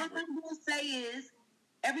 Let's just all I'm going to say is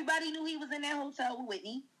everybody knew he was in that hotel with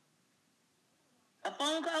Whitney. A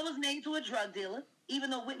phone call was made to a drug dealer, even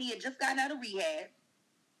though Whitney had just gotten out of rehab.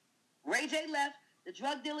 Ray J left. The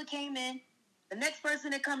drug dealer came in. The next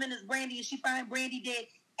person that come in is Brandy, and she find Brandy dead.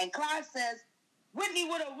 And Clive says, Whitney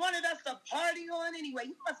would have wanted us to party on anyway.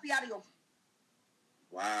 You must be out of your...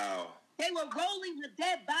 Wow. They were rolling the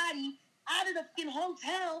dead body out of the fucking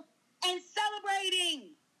hotel and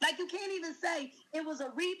celebrating. Like, you can't even say it was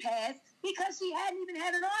a repass because she hadn't even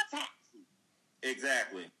had an autopsy.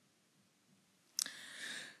 Exactly.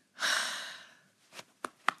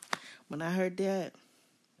 When I heard that,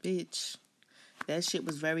 bitch, that shit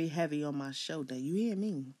was very heavy on my shoulder. You hear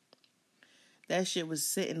me? That shit was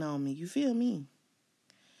sitting on me. You feel me?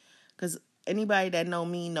 Because anybody that know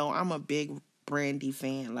me know I'm a big Brandy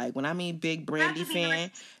fan. Like, when I mean big Brandy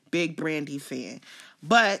fan, big Brandy fan.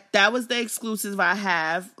 But that was the exclusive I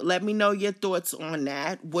have. Let me know your thoughts on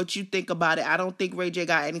that. What you think about it. I don't think Ray J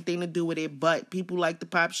got anything to do with it, but people like to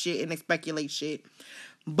pop shit and speculate shit.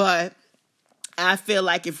 But I feel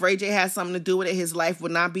like if Ray J has something to do with it, his life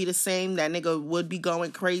would not be the same. That nigga would be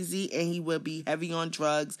going crazy and he would be heavy on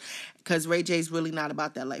drugs because Ray J's really not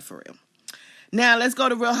about that life for real. Now, let's go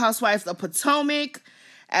to Real Housewives of Potomac.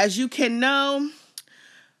 As you can know,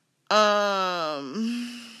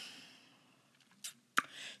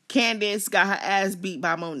 Candace got her ass beat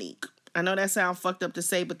by Monique. I know that sounds fucked up to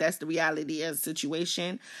say, but that's the reality of the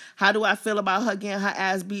situation. How do I feel about her getting her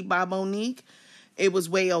ass beat by Monique? It was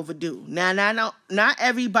way overdue. Now, not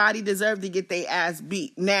everybody deserved to get their ass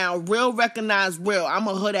beat. Now, real recognize real. I'm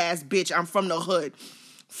a hood ass bitch. I'm from the hood.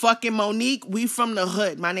 Fucking Monique, we from the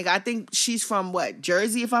hood, my nigga. I think she's from what?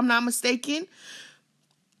 Jersey, if I'm not mistaken.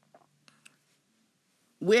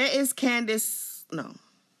 Where is Candace? No.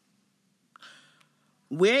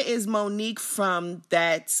 Where is Monique from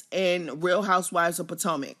that's in Real Housewives of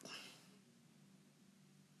Potomac?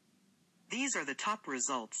 These are the top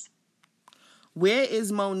results. Where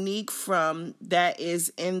is Monique from that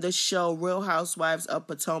is in the show Real Housewives of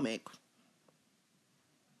Potomac?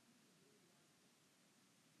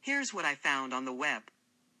 Here's what I found on the web.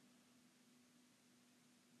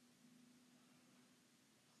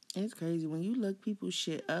 It's crazy when you look people's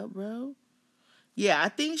shit up, bro. Yeah, I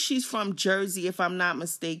think she's from Jersey, if I'm not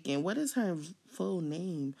mistaken. What is her full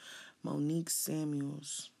name? Monique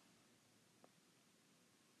Samuels.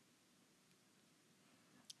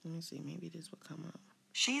 Let me see. Maybe this will come up.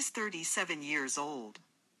 She's 37 years old.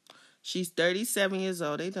 She's 37 years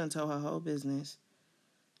old. They done told her whole business.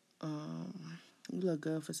 You look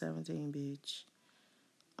good for 17, bitch.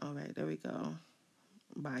 All right, there we go.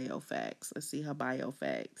 Bio facts. Let's see her bio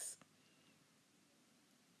facts.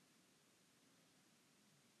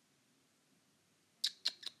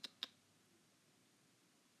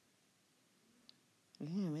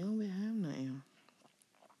 Yeah, we don't have nothing.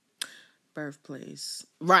 Birthplace.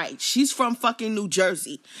 Right. She's from fucking New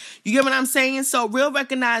Jersey. You get what I'm saying? So real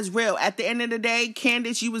recognize real. At the end of the day,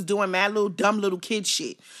 Candace, you was doing mad little dumb little kid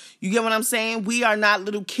shit. You get what I'm saying? We are not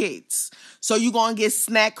little kids. So you gonna get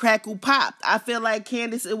snack, crackle, popped. I feel like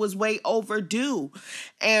Candace, it was way overdue.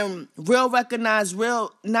 And real recognize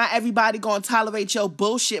real. Not everybody gonna tolerate your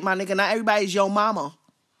bullshit, my nigga. Not everybody's your mama.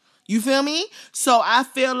 You feel me? So I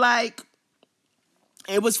feel like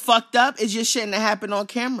it was fucked up. It just shouldn't have happened on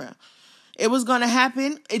camera. It was going to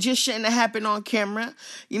happen. It just shouldn't have happened on camera.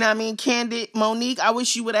 You know what I mean? Candid, Monique, I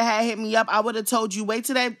wish you would have had hit me up. I would have told you, wait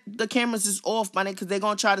till the cameras is off, my nigga, because they're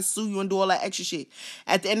going to try to sue you and do all that extra shit.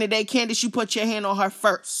 At the end of the day, Candace, you put your hand on her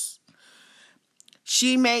first.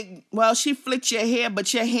 She flicked your hair,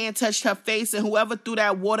 but your hand touched her face, and whoever threw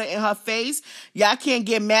that water in her face, y'all can't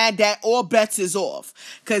get mad that all bets is off.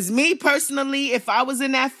 Because me, personally, if I was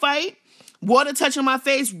in that fight, water touching my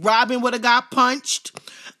face, Robin would have got punched.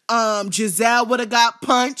 Giselle would have got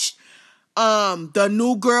punched. The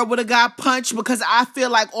new girl would have got punched because I feel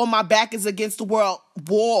like all my back is against the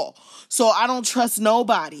wall. So I don't trust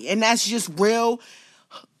nobody. And that's just real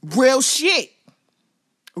shit.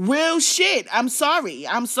 Real shit. I'm sorry.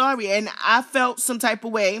 And I felt some type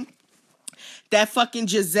of way that fucking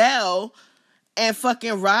Giselle and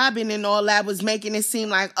fucking Robin and all that was making it seem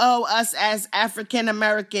like, oh, us as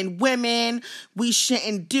African-American women, we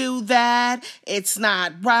shouldn't do that. It's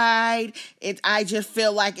not right. I just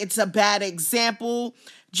feel like it's a bad example.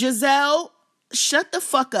 Giselle, shut the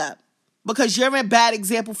fuck up. Because you're a bad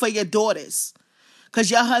example for your daughters. Because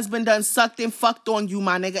your husband done sucked and fucked on you,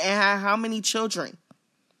 my nigga, and had how many children?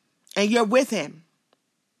 And you're with him.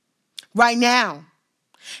 Right now.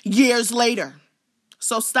 Years later.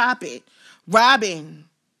 So stop it. Robin,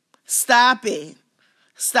 stop it.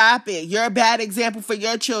 Stop it. You're a bad example for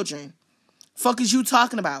your children. Fuck is you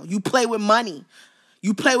talking about? You play with money.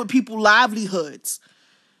 You play with people's livelihoods.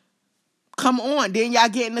 Come on. Then y'all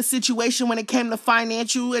get in a situation when it came to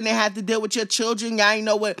financial and they had to deal with your children. Y'all ain't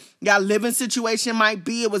know what y'all living situation might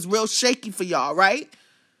be. It was real shaky for y'all, right?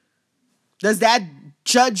 Does that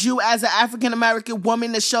judge you as an African-American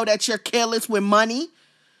woman to show that you're careless with money?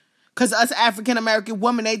 Because us African-American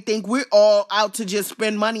women, they think we're all out to just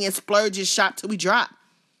spend money and splurge and shop till we drop.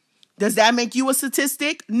 Does that make you a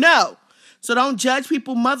statistic? No. So don't judge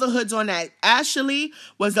people motherhoods on that. Ashley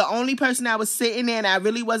was the only person that was sitting there and I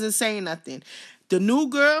really wasn't saying nothing. The new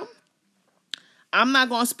girl, I'm not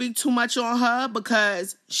going to speak too much on her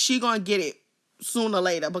because she going to get it sooner or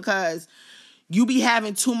later because you be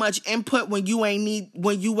having too much input when you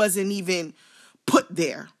wasn't even put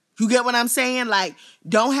there. You get what I'm saying? Like,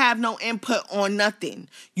 don't have no input on nothing.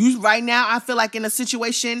 You right now, I feel like in a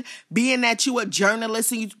situation, being that you a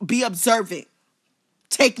journalist and you be observant.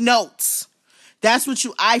 Take notes. That's what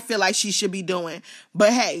I feel like she should be doing.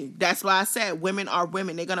 But hey, that's why I said women are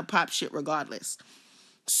women. They're going to pop shit regardless.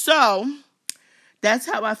 So, that's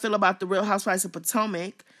how I feel about the Real Housewives of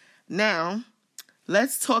Potomac. Now,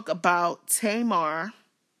 let's talk about Tamar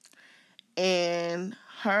and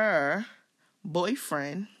her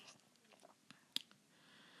boyfriend.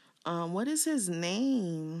 What is his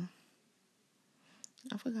name?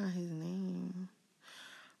 I forgot his name.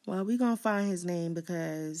 Well, we gonna find his name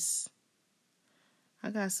because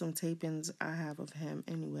I got some tapings I have of him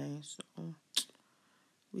anyway, so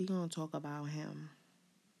we gonna talk about him.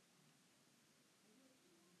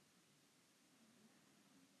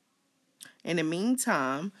 In the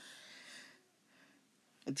meantime,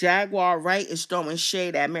 Jaguar Wright is throwing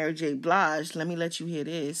shade at Mary J. Blige. Let me let you hear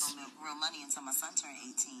this. Real money until my son turned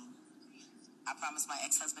 18. I promised my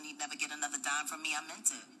ex-husband he'd never get another dime from me. I meant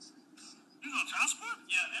it. You on child support?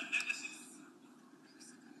 Yeah, that is it.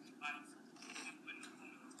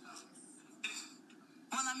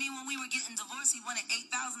 Well, I mean, when we were getting divorced, he wanted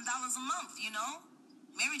 $8,000 a month, you know?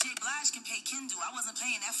 Mary J. Blige can pay Kendu. I wasn't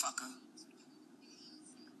paying that fucker.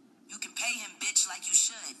 You can pay him, bitch, like you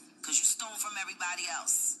should, because you stole from everybody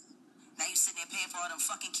else. Now you sitting there paying for all them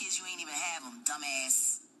fucking kids you ain't even have them,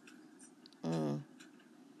 dumbass.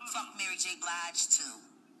 Fuck Mary J. Blige, too.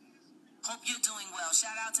 Hope you're doing well.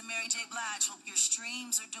 Shout out to Mary J. Blige. Hope your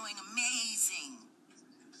streams are doing amazing.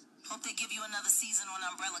 Hope they give you another season on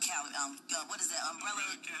Umbrella Umbrella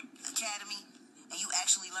Academy, and you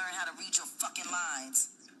actually learn how to read your fucking lines.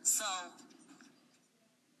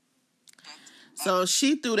 So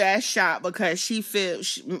she threw that shot because she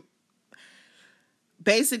feels...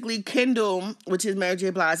 basically, Kendall, which is Mary J.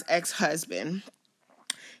 Blige's ex-husband,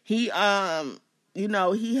 He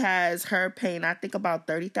he has her paying, I think, about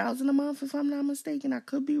 $30,000 a month, if I'm not mistaken. I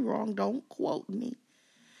could be wrong. Don't quote me.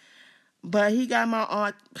 But he got my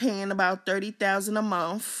aunt paying about $30,000 a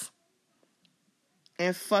month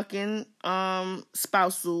in fucking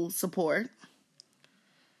spousal support.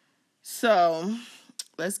 So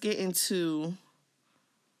let's get into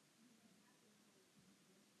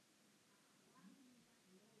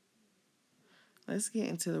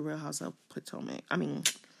the Real House of Potomac. I mean,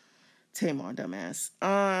 Tamar, dumbass.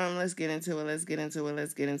 Let's get into it.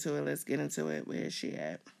 Where is she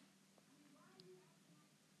at?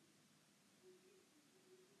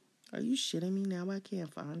 Are you shitting me now? I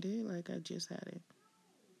can't find it. Like, I just had it.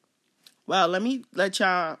 Well, let me let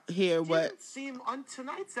y'all hear what. Didn't seem on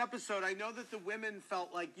tonight's episode. I know that the women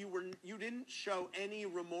felt like you didn't show any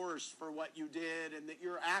remorse for what you did, and that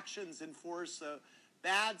your actions enforce a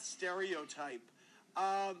bad stereotype.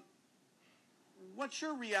 What's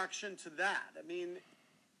your reaction to that? I mean,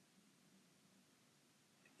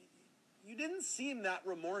 you didn't seem that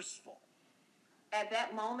remorseful. At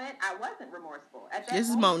that moment, I wasn't remorseful. This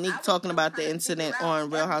is Monique talking about the incident on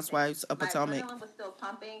Real Housewives of Potomac. My adrenaline was still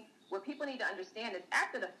pumping. What people need to understand is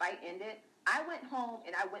after the fight ended, I went home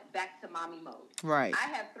and I went back to mommy mode. Right. I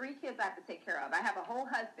have 3 kids I have to take care of. I have a whole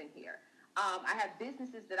husband here. I have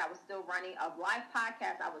businesses that I was still running, a live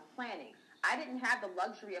podcast I was planning. I didn't have the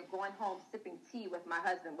luxury of going home sipping tea with my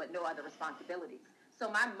husband with no other responsibilities. So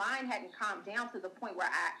my mind hadn't calmed down to the point where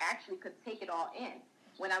I actually could take it all in.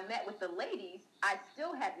 When I met with the ladies, I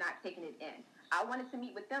still had not taken it in. I wanted to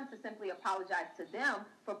meet with them to simply apologize to them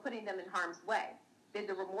for putting them in harm's way. Did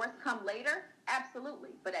the remorse come later?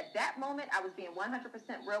 Absolutely. But at that moment, I was being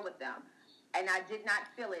 100% real with them. And I did not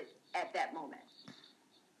feel it at that moment.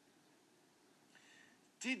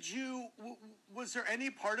 Was there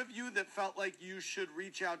any part of you that felt like you should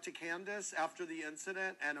reach out to Candace after the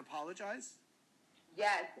incident and apologize?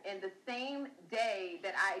 Yes, and the same day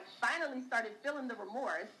that I finally started feeling the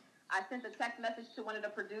remorse, I sent a text message to one of the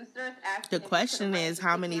producers asking. The question is,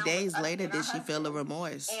 how many days later did she feel the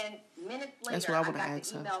remorse? And minutes later, that's what I got the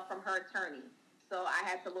ask email from her attorney. So I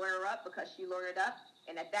had to lawyer her up because she lawyered up,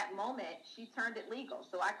 and at that moment, she turned it legal.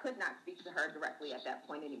 So I could not speak to her directly at that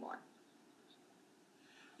point anymore.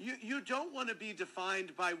 You don't want to be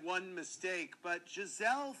defined by one mistake, but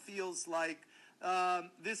Giselle feels like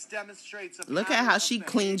this demonstrates a look at how she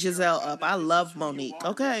cleaned Giselle up. I love Monique.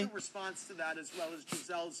 Okay. What's your response to that, as well as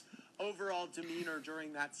Giselle's overall demeanor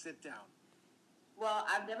during that sit down? Well,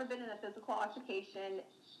 I've never been in a physical altercation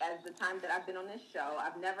as the time that I've been on this show.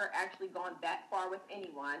 I've never actually gone that far with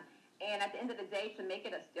anyone. And at the end of the day, to make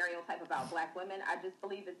it a stereotype about black women, I just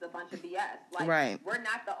believe it's a bunch of BS. Like, right. We're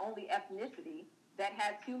not the only ethnicity that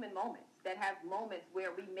has human moments, that have moments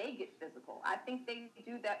where we may get physical. I think they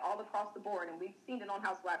do that all across the board, and we've seen it on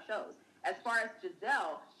Housewives shows. As far as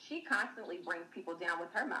Giselle, she constantly brings people down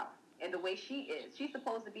with her mouth and the way she is. She's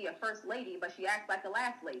supposed to be a first lady, but she acts like a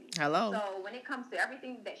last lady. Hello. So when it comes to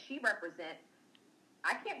everything that she represents,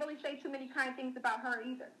 I can't really say too many kind things about her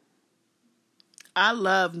either. I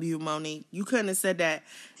love you, Monique. You couldn't have said that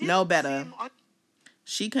no better.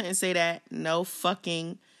 She couldn't say that no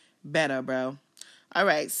fucking better, bro. All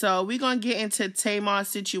right, so we're going to get into Tamar's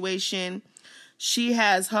situation. She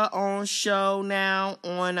has her own show now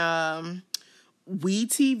on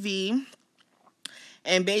WeTV.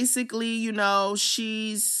 And basically, you know,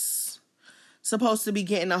 she's supposed to be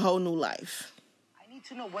getting a whole new life. I need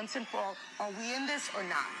to know once and for all, are we in this or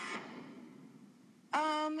not?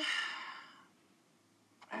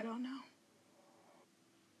 I don't know.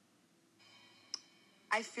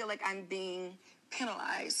 I feel like I'm being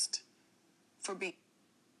penalized for being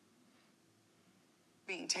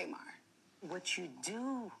Tamar. What you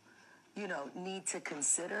do, need to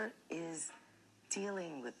consider is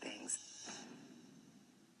dealing with things.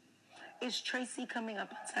 Is Tracy coming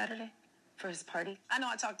up on Saturday for his party? I know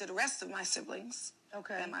I talked to the rest of my siblings.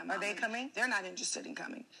 Okay. And my mom. Are they coming? They're not interested in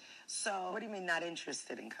coming. So. What do you mean not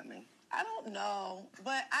interested in coming? I don't know,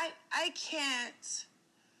 but I can't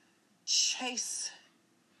chase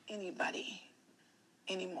anybody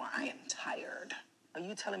anymore. I am tired. Are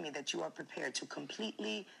you telling me that you are prepared to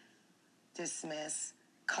completely dismiss,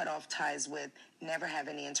 cut off ties with, never have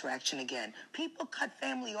any interaction again? People cut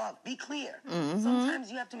family off. Be clear. Mm-hmm.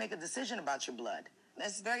 Sometimes you have to make a decision about your blood.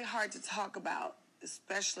 That's very hard to talk about,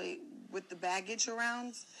 especially with the baggage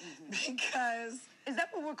around, because... Is that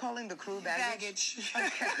what we're calling the crew baggage?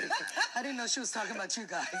 Okay. I didn't know she was talking about you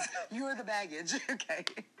guys. You're the baggage. Okay.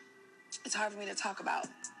 It's hard for me to talk about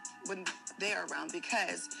when they're around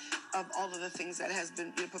because of all of the things that has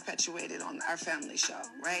been perpetuated on our family show,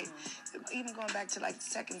 right? Even going back to like the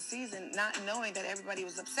second season, not knowing that everybody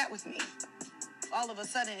was upset with me. All of a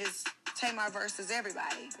sudden, it's Tamar versus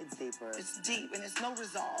everybody. It's deeper. It's deep, and it's no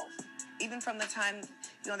resolve. Even from the time,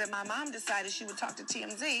 that my mom decided she would talk to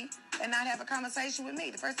TMZ and not have a conversation with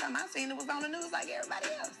me. The first time I seen it was on the news like everybody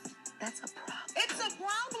else. That's a problem. It's a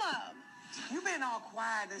problem. You've been all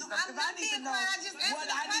quiet and stuff. I'm Because not I need to being know quiet. I just answered what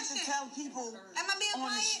the I need to question. tell people Am I being on the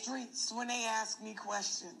quiet? streets when they ask me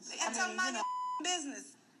questions. I'm talking about your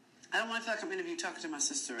business. I don't want to feel like I'm interviewing talking to my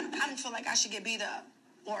sister right now. I don't feel like I should get beat up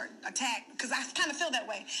or attacked because I kind of feel that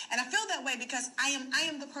way, and I feel that way because I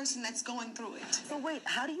am the person that's going through it. But wait,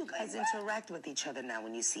 how do you guys interact with each other now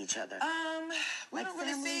when you see each other? We Like don't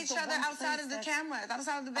really family see is each the other one outside place of the that- cameras,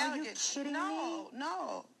 outside of the Are you baggage. kidding me?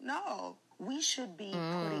 No. We should be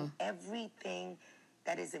putting everything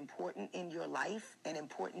that is important in your life, and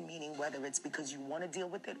important meaning whether it's because you want to deal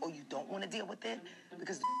with it or you don't want to deal with it,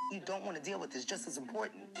 because you don't want to deal with it is just as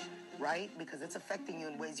important, right? Because it's affecting you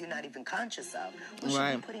in ways you're not even conscious of. We should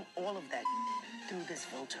Right. be putting all of that through this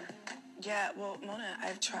filter. Yeah, well, Mona,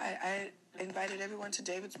 I invited everyone to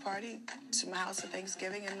David's party, to my house for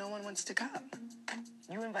Thanksgiving, and no one wants to come.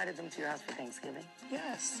 You invited them to your house for Thanksgiving?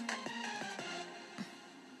 Yes.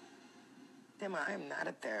 Dima, I am not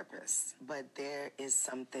a therapist, but there is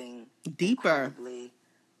something Deeper. incredibly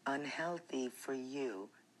unhealthy for you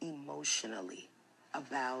emotionally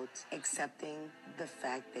about accepting the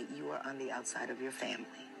fact that you are on the outside of your family.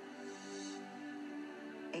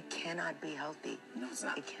 It cannot be healthy. No, it's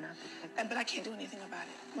not. It cannot be healthy. But I can't do anything about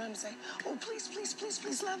it. What I'm saying, oh, please, please, please,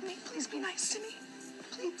 please love me. Please be nice to me.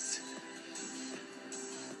 Please.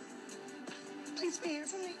 Please be here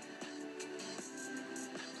for me.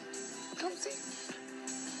 Come see.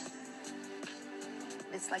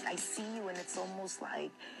 It's like I see you and it's almost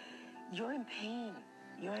like you're in pain.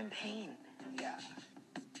 You're in pain. Yeah.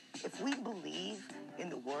 If we believe in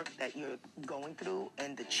the work that you're going through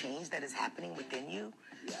and the change that is happening within you,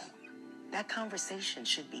 that conversation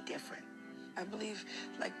should be different. I believe,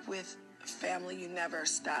 like with family, you never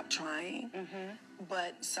stop trying.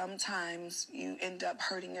 But sometimes you end up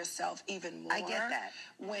hurting yourself even more. I get that.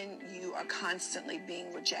 When you are constantly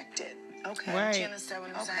being rejected. Okay. Right. Do you understand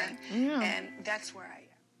what I'm saying? Yeah. And that's where I am.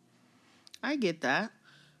 I get that.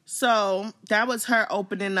 So that was her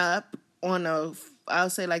opening up on I'll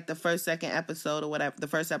say like the second episode or whatever, the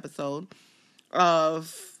first episode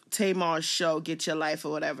of Tamar's show, Get Your Life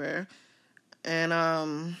or whatever. And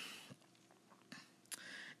I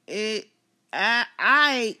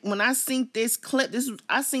when I seen this clip,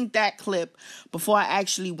 I seen that clip before I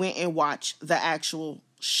actually went and watched the actual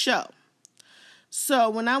show. So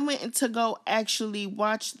when I went to go actually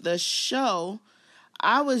watch the show,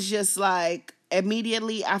 I was just like,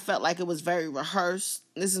 immediately I felt like it was very rehearsed.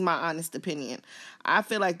 This is my honest opinion. I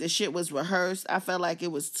feel like the shit was rehearsed. I felt like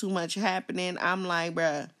it was too much happening. I'm like,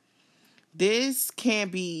 bruh, this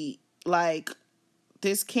can't be it,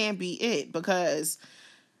 because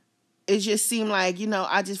it just seemed like,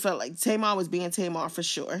 I just felt like Tamar was being Tamar for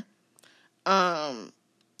sure. Was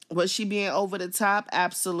she being over the top?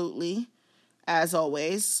 Absolutely. As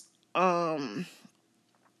always. Was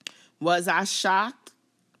I shocked?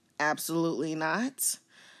 Absolutely not.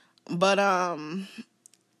 But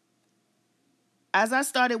as I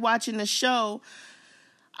started watching the show,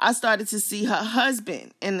 I started to see her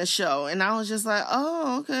husband in the show, and I was just like,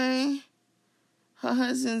 oh, okay. Her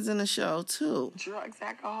husband's in the show too. Drugs,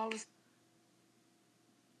 alcohol.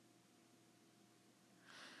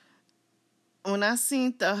 When I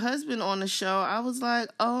seen the husband on the show, I was like,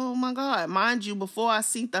 oh my God. Mind you, before I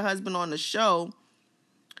seen the husband on the show,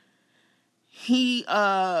 he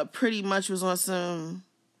pretty much was on some...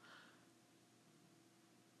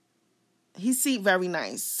 He seemed very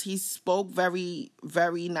nice. He spoke very,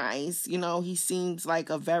 very nice. He seems like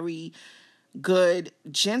a very good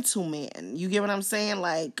gentleman. You get what I'm saying?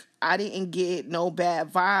 Like, I didn't get no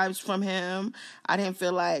bad vibes from him. I didn't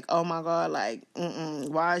feel like, oh my God, like,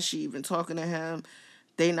 why is she even talking to him?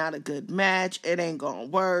 They not a good match. It ain't gonna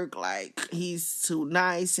work. Like, he's too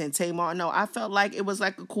nice. And Tamar, no, I felt like it was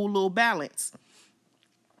like a cool little balance.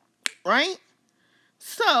 Right?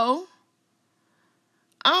 So,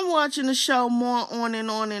 I'm watching the show more on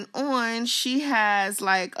and on and on. She has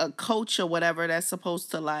like a coach or whatever that's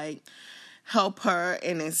supposed to like help her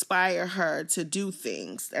and inspire her to do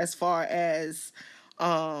things as far as,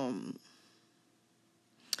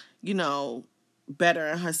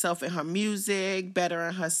 bettering herself in her music,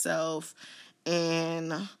 bettering herself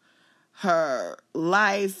in her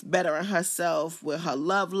life, bettering herself with her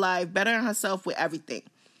love life, bettering herself with everything.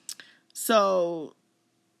 So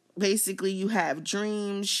basically you have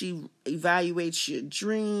dreams. She evaluates your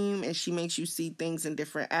dream and she makes you see things in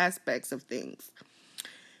different aspects of things.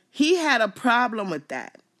 He had a problem with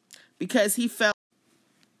that because he felt...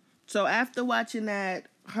 So after watching that,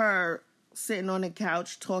 her sitting on the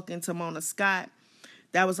couch talking to Mona Scott,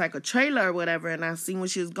 that was like a trailer or whatever, and I seen what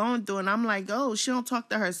she was going through, and I'm like, oh, she don't talk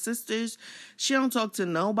to her sisters. She don't talk to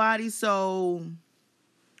nobody, so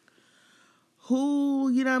who,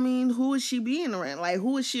 you know what I mean, who is she being around? Like,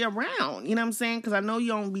 who is she around? You know what I'm saying? Because I know you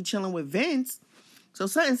don't be chilling with Vince. So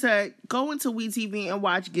Sutton said, go into WeTV and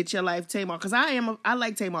watch Get Your Life Tamar, because I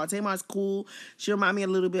like Tamar. Tamar's cool. She remind me a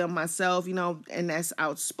little bit of myself, you know, and that's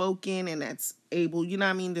outspoken and that's able, you know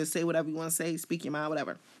what I mean, to say whatever you want to say, speak your mind,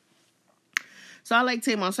 whatever. So I like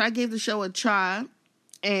Tamar. So I gave the show a try,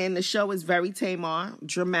 and the show is very Tamar,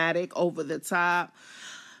 dramatic, over the top,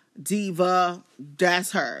 diva.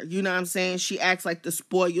 That's her. You know what I'm saying? She acts like the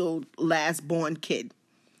spoiled last born kid.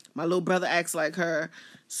 My little brother acts like her.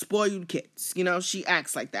 Spoiled kids. You know, she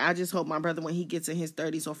acts like that. I just hope my brother, when he gets in his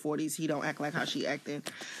 30s or 40s, he don't act like how she acting.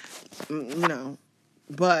 You know.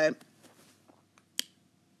 But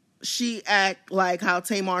she act like how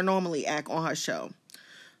Tamar normally act on her show.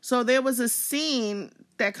 So there was a scene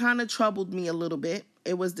that kind of troubled me a little bit.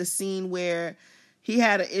 It was the scene where he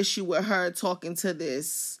had an issue with her talking to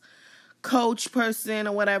this coach person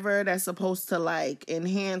or whatever that's supposed to like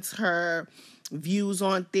enhance her views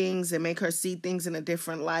on things and make her see things in a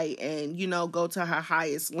different light and, you know, go to her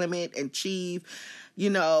highest limit and achieve, you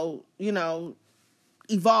know,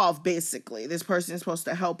 evolve basically. This person is supposed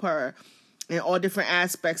to help her in all different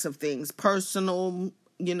aspects of things, personal,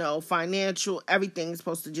 you know, financial, everything is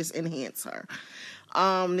supposed to just enhance her.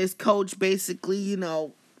 This coach basically, you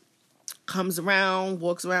know, comes around,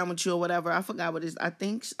 walks around with you or whatever. I forgot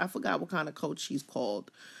what kind of coach she's called.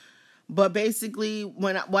 But basically,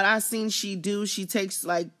 what I seen she do, she takes,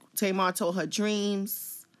 like, Tamar told her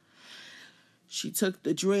dreams. She took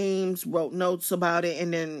the dreams, wrote notes about it,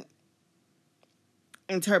 and then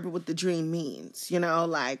interpret what the dream means, you know,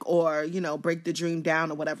 like, or, you know, break the dream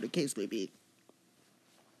down or whatever the case may be.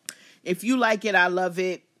 If you like it, I love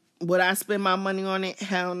it. Would I spend my money on it?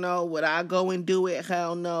 Hell no. Would I go and do it?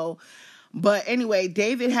 Hell no. But anyway,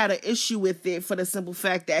 David had an issue with it for the simple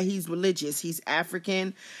fact that he's religious. He's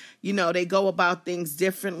African. You know, they go about things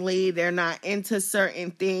differently. They're not into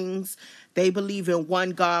certain things. They believe in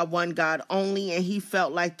one God only. And he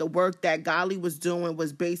felt like the work that Ghali was doing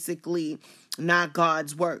was basically not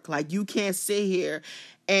God's work. Like, you can't sit here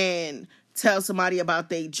and tell somebody about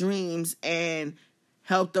their dreams and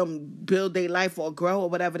help them build their life or grow or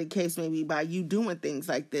whatever the case may be by you doing things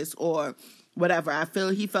like this or whatever. I feel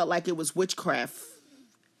he felt like it was witchcraft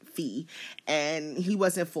fee and he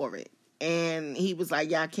wasn't for it. And he was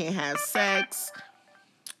like, y'all can't have sex,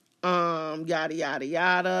 yada, yada,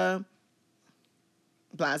 yada,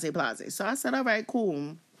 blase, blase. So I said, all right,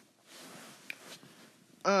 cool.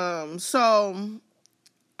 So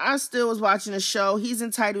I still was watching the show. He's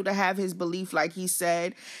entitled to have his belief, like he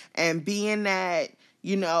said. And being that,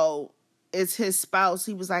 you know, it's his spouse,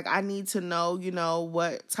 he was like, I need to know, you know,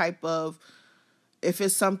 what type of, if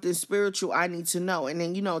it's something spiritual, I need to know. And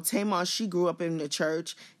then, you know, Tamar, she grew up in the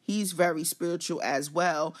church. He's very spiritual as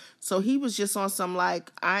well. So he was just on some,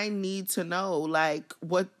 like, I need to know, like,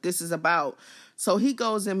 what this is about. So he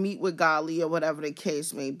goes and meet with Ghali or whatever the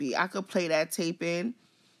case may be. I could play that tape in,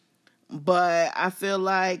 but I feel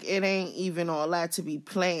like it ain't even all that to be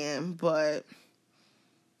playing. But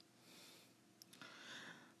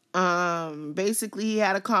basically he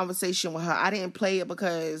had a conversation with her. I didn't play it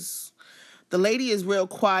because the lady is real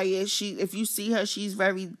quiet. If you see her, she's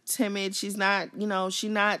very timid. She's not, you know,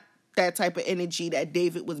 she's not that type of energy that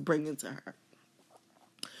David was bringing to her.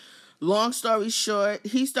 Long story short,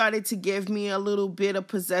 he started to give me a little bit of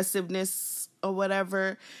possessiveness or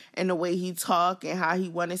whatever in the way he talked and how he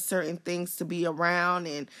wanted certain things to be around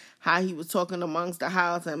and how he was talking amongst the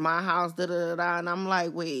house and my house, da-da-da-da. And I'm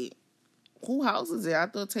like, wait, whose house is it? I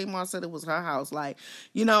thought Tamar said it was her house. Like,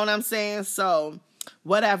 you know what I'm saying? So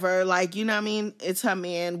whatever, like, you know what I mean? It's her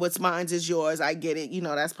man. What's mine is yours. I get it. You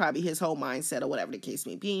know, that's probably his whole mindset or whatever the case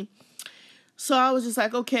may be. So I was just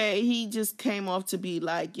like, okay, he just came off to be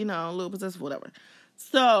like, you know, a little possessive, whatever.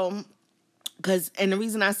 So, and the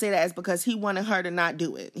reason I say that is because he wanted her to not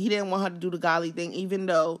do it. He didn't want her to do the Ghali thing, even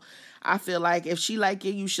though I feel like if she like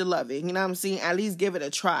it, you should love it. You know what I'm saying? At least give it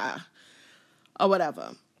a try or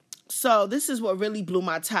whatever. So this is what really blew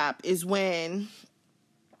my top is when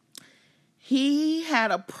he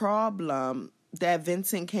had a problem that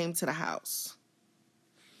Vincent came to the house.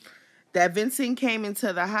 That Vincent came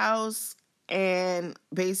into the house and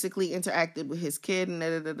basically interacted with his kid and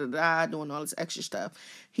doing all this extra stuff.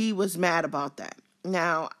 He was mad about that.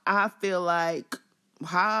 Now, I feel like,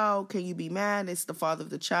 how can you be mad? It's the father of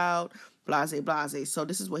the child, blase, blase. So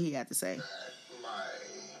this is what he had to say. My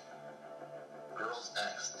girl's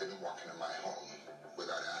ex didn't walk into my home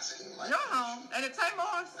without asking my Your home, and it take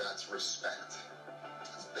more. That's respect.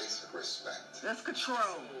 That's basic respect. That's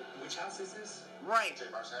control. Which house is this? Right.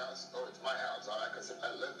 Tamar's house? Oh, it's my house. All right, because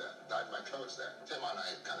I live there. Dyed my clothes there. Tamar and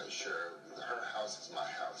I kind of share. Her house is my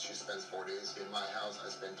house. She spends 4 days in my house. I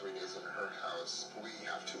spend 3 days in her house. We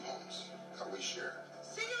have 2 homes that we share.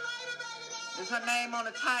 See you later, baby. Is her name on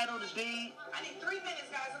the title, the deed? I need 3 minutes,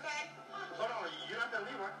 guys, okay? Hold on, you're not gonna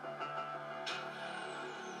leave, right?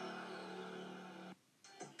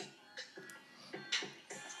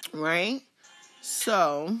 Right?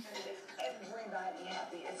 So, Everybody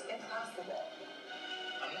happy. It's impossible.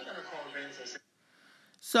 I'm not gonna call Vince and say.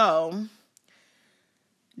 So,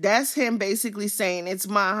 that's him basically saying, it's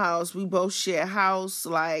my house. We both share a house.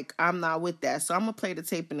 Like, I'm not with that. So, I'm going to play the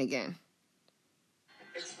taping again.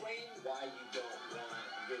 Explain why you don't want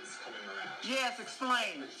Vince coming around. Yes, explain.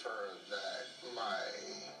 I prefer that my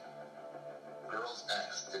girl's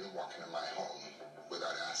ex didn't walk into my home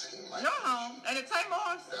without asking my Your home, and it take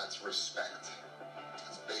more. That's respect.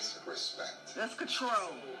 That's basic respect. That's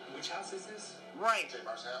control. Which house is this? Right.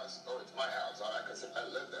 Tamar's house? Oh, it's my house. All right, because I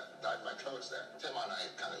live there. Dyed my clothes there. Tamar and I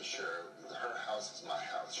kind of share. Her house is my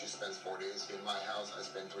house. She spends 4 days in my house. I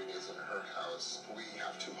spend 3 days in her house. We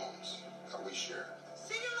have 2 homes that we share.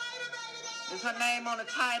 See you later, baby. Is her name on the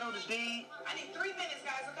title, the deed? I need 3 minutes,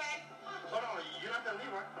 guys, okay? Hold on, you're not gonna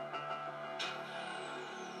leave, right?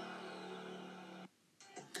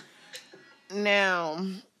 Now,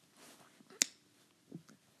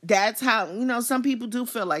 that's how, some people do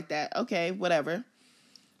feel like that. Okay, whatever.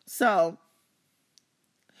 So,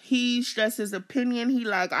 he stressed his opinion. He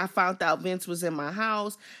like, I found out Vince was in my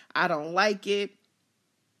house. I don't like it.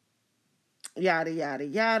 Yada, yada,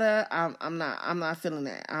 yada. I'm not feeling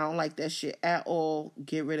that. I don't like that shit at all.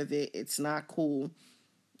 Get rid of it. It's not cool.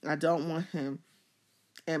 I don't want him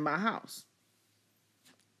in my house.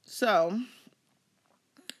 So,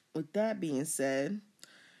 with that being said,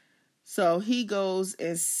 so he goes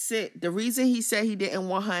and the reason he said he didn't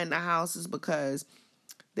want her in the house is because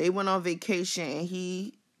they went on vacation and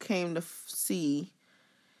he came to see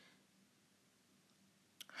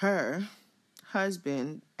her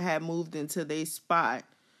husband had moved into their spot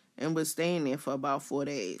and was staying there for about 4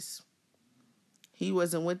 days. He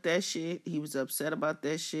wasn't with that shit. He was upset about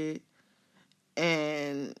that shit.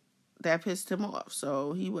 And that pissed him off.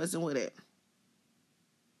 So he wasn't with it.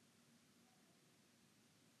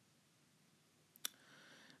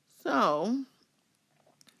 So,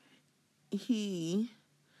 he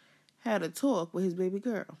had a talk with his baby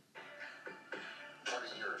girl. About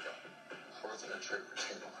a year ago, I was in a trip with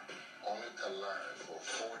Tamar, only to learn for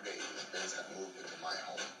 4 days Vince had moved into my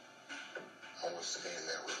home. I was staying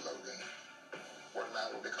there with Logan. What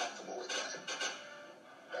man would be comfortable with that?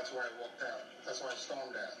 That's why I walked out. That's why I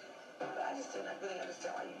stormed out. But I just did not really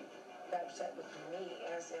understand why you got upset with me,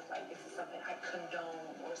 as if like this is something I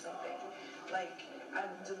condone or something. Like,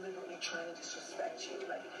 I'm deliberately trying to disrespect you.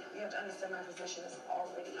 Like, you have to understand my position is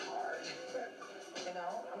already hard.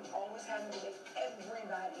 I'm always having to make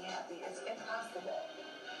everybody happy. It's impossible.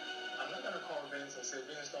 I'm not going to call Vince and say,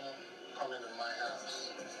 Vince, don't come into my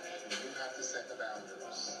house. You have to set the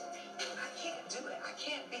boundaries. I can't do it. I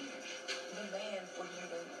can't be the man for you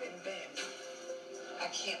and Vince. I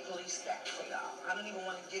can't police that for y'all. I don't even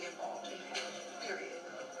want to get involved in that. Period.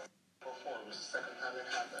 Before, it was the second time it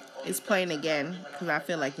happened. It's playing again because I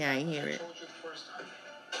feel like y'all ain't hear it. I told you the first time.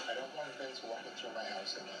 I don't want Vince walking through my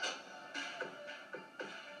house again.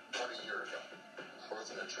 About a year ago, I was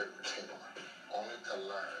in a trip with Tamar, only to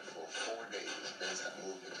learn for 4 days Vince had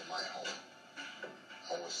moved into my home.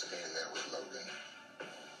 I was staying there with Logan.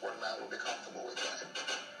 What man would be comfortable with that?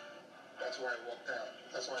 That's why I walked out.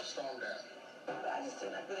 That's why I stormed out. But I just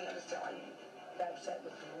did not really understand why you got upset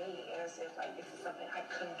with me, as if like this is something I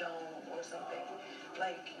condone or something.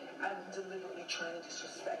 Like, I'm deliberately trying to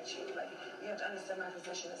disrespect you. Like, you have to understand my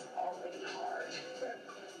position is already hard.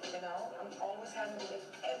 I'm always having to make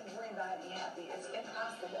everybody happy. It's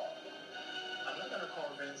impossible. I'm not going to call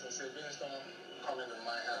Vince and say, Vince, don't come into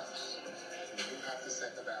my house. You have to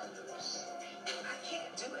set the boundaries. I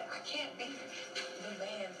can't do it. I can't be the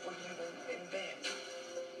man for you and Vince.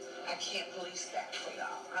 I can't police that for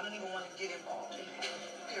y'all. I don't even want to get involved in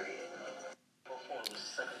that. Period.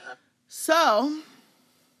 So,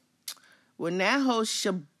 when that whole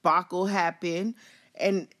shabacle happened,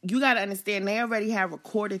 and you got to understand, they already had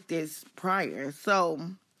recorded this prior. So,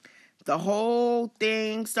 the whole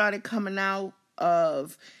thing started coming out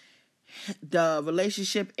of the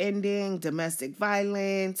relationship ending, domestic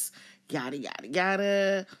violence, yada, yada,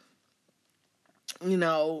 yada. You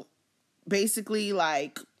know, basically,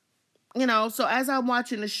 like, you know, so as I'm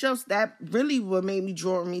watching the shows, that really what made me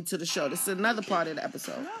draw me to the show. This is another part of the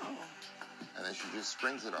episode. And then she just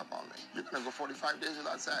springs it up on me. You're gonna go 45 days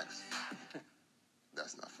without sex.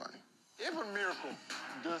 That's not funny. If a miracle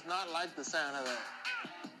does not like the sound of that,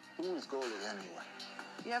 who is Goldie anyway?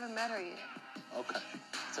 You haven't met her yet. Okay.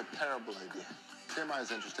 It's a terrible idea. Tim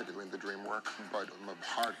is interested in the dream work, but I'm a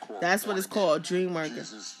hardcore. That's what it's called, dream work.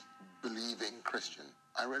 Jesus believing Christian.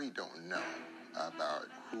 I really don't know about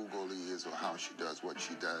who Goldie is or how she does what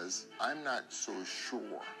she does. I'm not so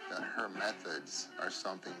sure that her methods are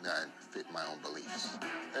something that fit my own beliefs.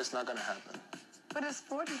 It's not gonna happen. But it's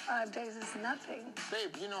 45 days, it's nothing.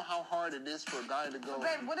 Babe, you know how hard it is for a guy to go... But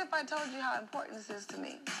babe, what if I told you how important this is to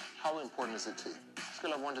me? How important is it to you?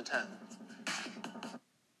 Scale of 1 to 10.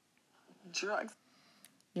 Drugs.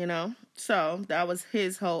 You know? So, that was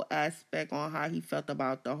his whole aspect on how he felt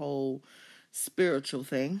about the whole spiritual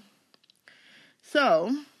thing.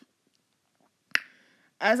 So,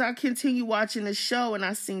 as I continue watching the show and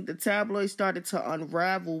I seen the tabloid started to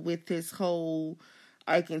unravel with this whole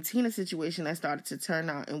Ike and Tina situation that started to turn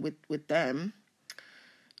out and with them,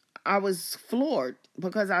 I was floored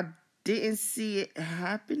because I didn't see it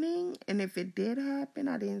happening. And if it did happen,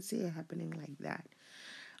 I didn't see it happening like that.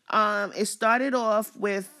 It started off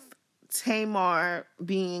with Tamar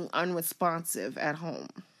being unresponsive at home.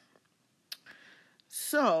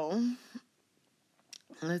 So,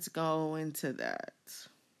 let's go into that.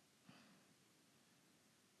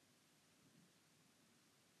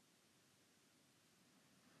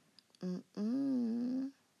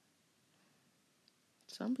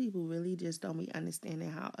 Some people really just don't be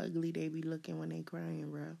understanding how ugly they be looking when they crying,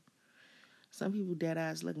 bro. Some people dead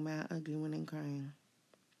ass look mad ugly when they crying.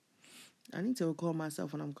 I need to record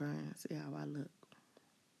myself when I'm crying, see how I look.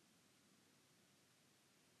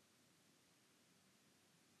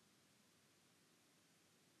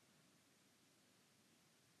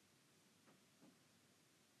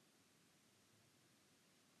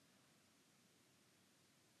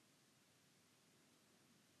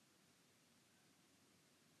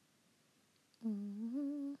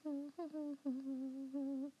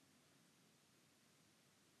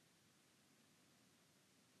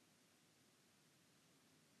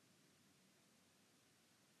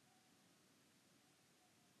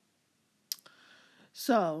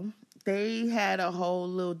 So, they had a whole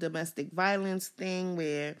little domestic violence thing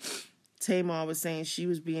where Tamar was saying she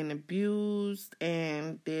was being abused,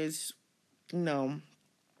 and there's, you know,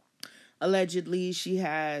 allegedly she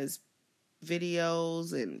has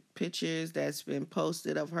videos and pictures that's been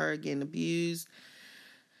posted of her getting abused.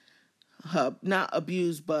 Not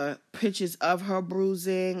abused, but pictures of her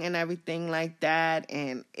bruising and everything like that,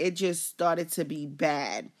 and it just started to be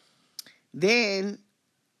bad. Then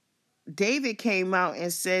David came out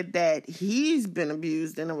and said that he's been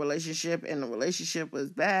abused in a relationship and the relationship was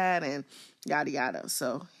bad and yada yada.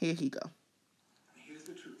 So here he go. Here's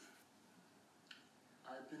the truth.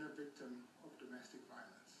 I've been a victim of domestic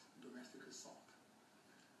violence, domestic assault.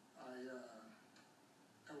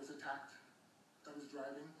 I was attacked. I was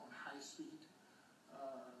driving on high speed,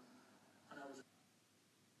 and I was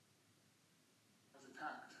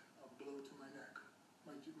attacked. A blow to my neck,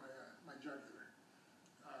 my jugular.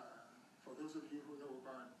 For those of you who know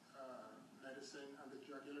about medicine and the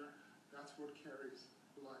jugular, that's what carries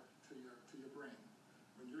blood to your brain.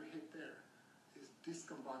 When you're hit there, it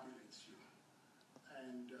discombobulates you.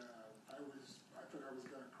 And I thought I was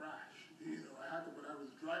gonna crash. You know, but I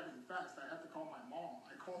was driving fast. I had to call my mom.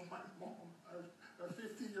 I called my mom. A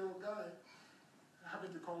 50-year-old guy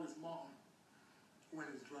having to call his mom when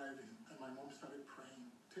he's driving, and my mom started praying.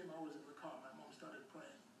 Tim, I was in the car. My mom started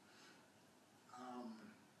praying.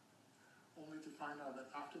 Only to find out that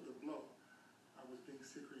after the blow, I was being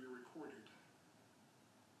secretly recorded.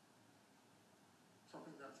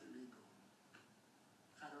 Something that's illegal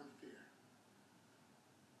and unfair.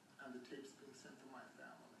 And the tapes being sent to my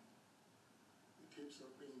family. The tapes of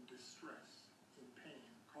being distressed, in pain,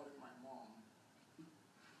 calling my mom,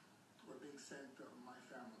 were being sent to my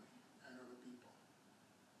family and other people.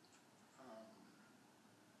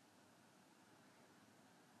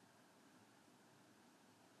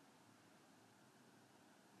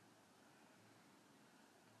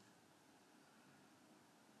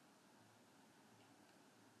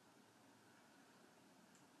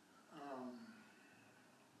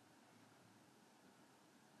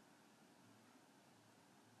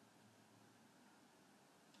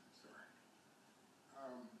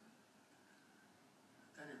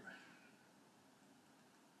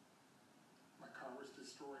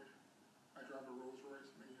 destroyed. I drive a Rolls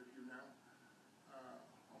Royce, many of you know.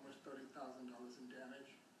 Almost $30,000 in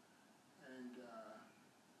damage. And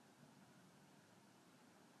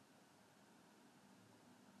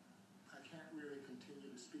I can't really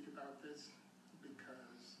continue to speak about this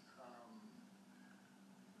because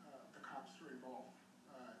the cops are involved.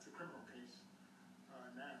 It's a criminal case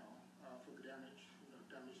now for the damage,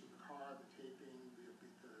 damage to the car, the taping,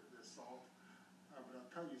 the assault. But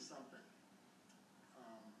I'll tell you something.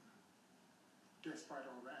 Despite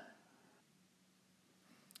all that.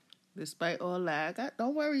 Despite all that,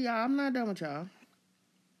 don't worry, y'all. I'm not done with y'all.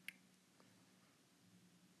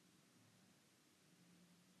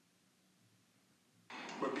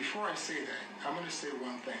 But before I say that, I'm going to say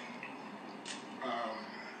one thing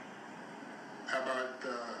about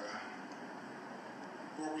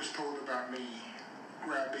what was told about me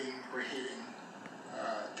grabbing or hitting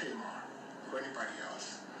Tamar or anybody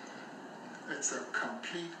else. It's a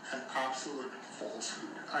complete and absolute falsehood.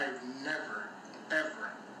 I've never, ever,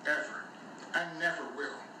 ever, I never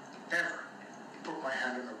will, ever put my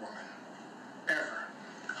hand on a woman. Ever.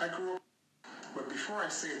 I grew up, but before I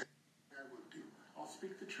say that, I will do. I'll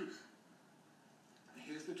speak the truth.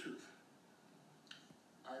 Here's the truth.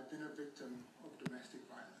 I've been a victim of domestic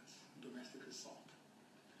violence, domestic assault.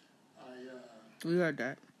 We heard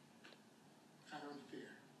that. I don't fear.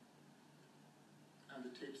 And the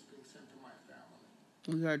tapes being sent to my family.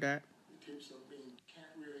 We heard that. The tapes are being, can't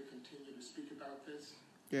really continue to speak about this.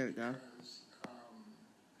 There we go. Because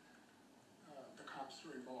the cops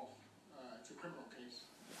are involved. It's a criminal case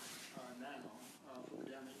now for the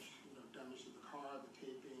damage, damage to the car, the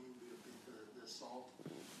taping, the assault.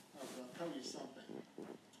 But I'll tell you something.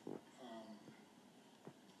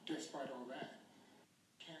 Despite all that,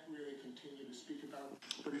 can't really continue to speak about it.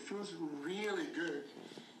 But it feels really good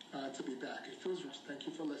to be back. It feels, thank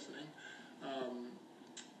you for listening.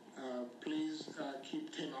 Please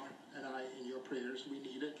keep Tamar and I in your prayers. We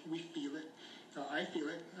need it. We feel it. I feel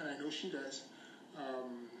it, and I know she does.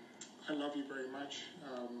 I love you very much,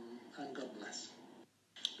 and God bless.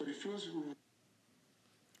 But it feels...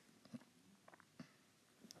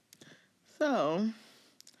 So,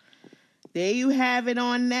 there you have it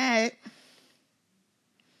on that.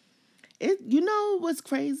 You know what's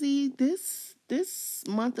crazy? This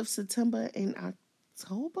month of September and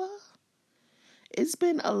October, it's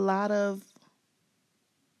been a lot of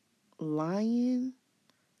lying,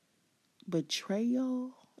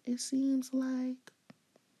 betrayal, it seems like.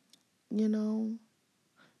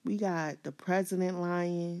 We got the president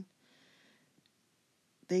lying.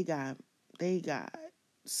 They got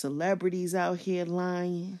celebrities out here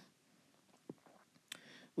lying.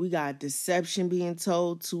 We got deception being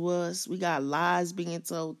told to us. We got lies being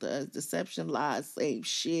told to us. Deception, lies, same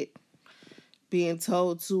shit being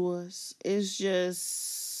told to us. It's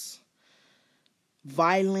just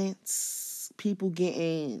violence. People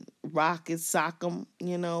getting rocket sock'em,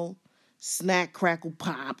 snack crackle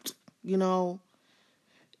popped,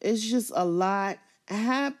 It's just a lot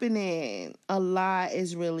happening. A lot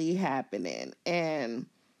is really happening. And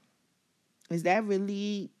is that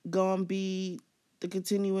really gonna be the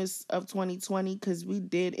continuous of 2020? Because we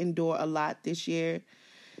did endure a lot this year.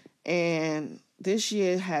 And this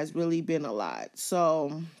year has really been a lot.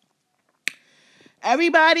 So,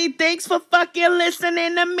 everybody, thanks for fucking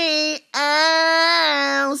listening to me.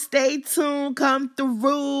 Stay tuned. Come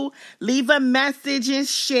through. Leave a message and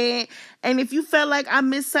shit. And if you felt like I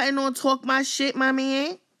missed something on Talk My Shit, my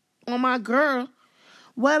man, or my girl,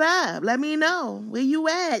 what up? Let me know. Where you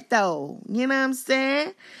at, though? You know what I'm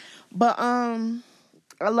saying? But,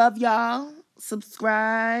 I love y'all.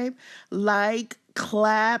 Subscribe, like,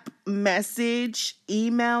 clap, message,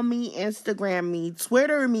 email me, Instagram me,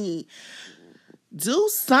 Twitter me. Do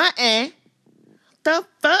something. The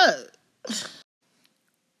fuck?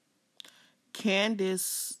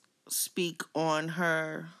 Candace speak on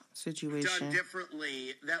her situation. Done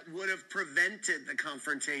differently that would have prevented the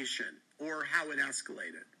confrontation or how it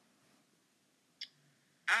escalated?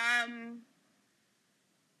 I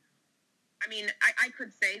mean, I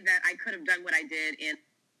could say that I could have done what I did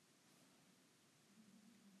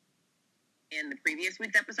in the previous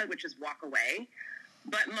week's episode, which is walk away.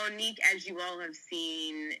 But Monique, as you all have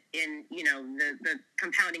seen in, the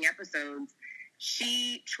compounding episodes,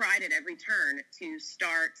 she tried at every turn to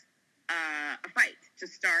start a fight, to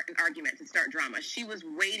start an argument, to start drama. She was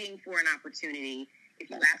waiting for an opportunity, if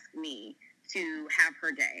you ask me, to have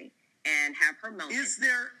her day and have her moment.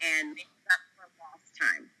 And make up for lost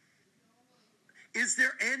time. Is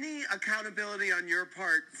there any accountability on your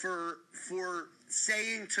part for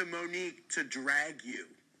saying to Monique to drag you?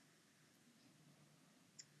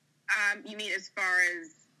 You mean as far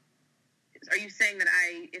as, are you saying that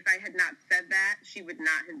if I had not said that, she would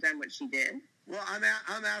not have done what she did? Well,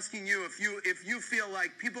 I'm asking you if you feel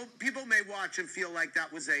like people may watch and feel like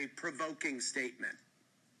that was a provoking statement.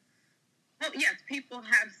 Well, yes, people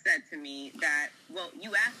have said to me that, well,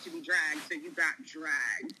 you asked to be dragged, so you got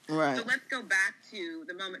dragged. Right. So let's go back to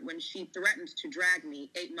the moment when she threatened to drag me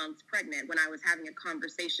 8 months pregnant when I was having a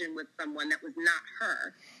conversation with someone that was not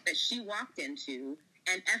her, that she walked into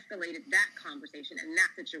and escalated that conversation and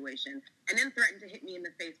that situation, and then threatened to hit me in the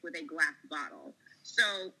face with a glass bottle.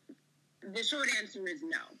 So the short answer is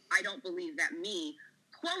no. I don't believe that me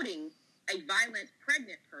quoting a violent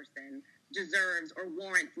pregnant person deserves or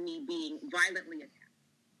warrants me being violently attacked.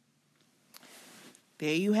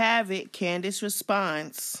 There you have it. Candace's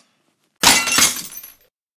response.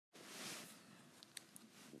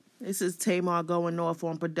 This is Tamar going off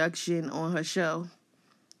on production on her show.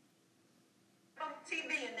 On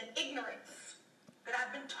TV and the ignorance that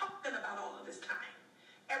I've been talking about all of this time.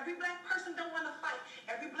 Every black person don't want to fight.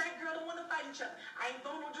 Every black girl don't want to fight each other. I ain't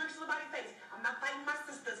throwing no drinks in nobody's face. I'm not fighting my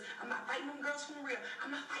sisters. I'm not fighting them girls from the real.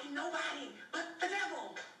 I'm not fighting nobody but the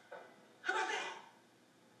devil. How about that?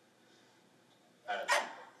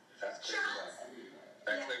 That's clear to that.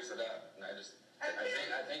 That clears it up. And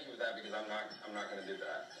I thank you for that because I'm not going to do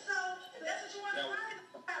that. So that's what you want to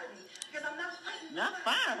fire out of me because I'm not fighting. Not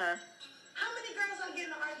fire her. How many girls I get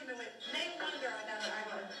in an argument with? Name one girl I got in an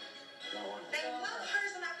argument with. Not one. Name one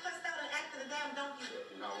person I cussed out and acted a damn donkey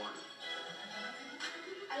with. Not one.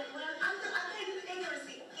 I can't do the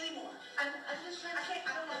ignorancy anymore. I'm just trying.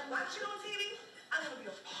 I don't want to watch it on TV. I don't want to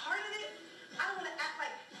be a part of it. I don't want to act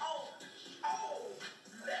like,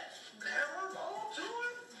 let's never go to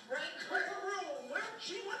it. Right, room where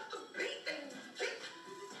she wants to beat and kick.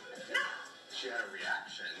 No. She had a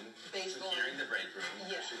reaction to hearing the break room.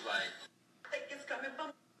 Yeah. She's like, I think it's coming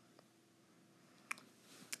from.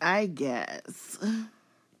 I guess.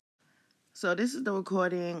 So this is the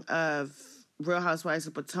recording of Real Housewives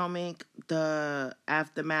of Potomac, the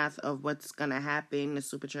aftermath of what's going to happen, the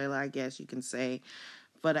super trailer, I guess you can say,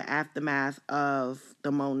 for the aftermath of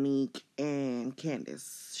the Monique and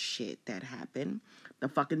Candace shit that happened, the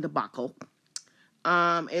fucking debacle.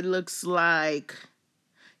 It looks like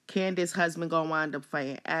Candace's husband gonna wind up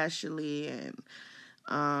fighting Ashley, and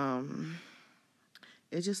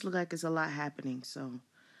it just look like it's a lot happening, so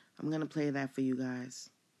I'm gonna play that for you guys.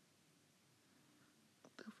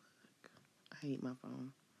 I hate my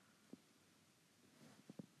phone.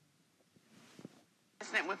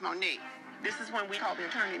 Incident with Monique. This is when we called the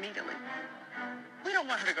attorney immediately. We don't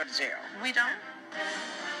want her to go to jail. We don't.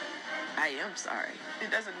 I am sorry.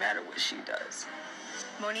 It doesn't matter what she does.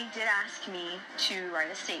 Monique did ask me to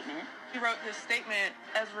write a statement. She wrote this statement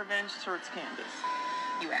as revenge towards Candace.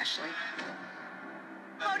 You, Ashley.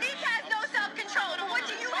 Monique has no self-control. And what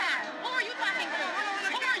do you have? Who are you talking to?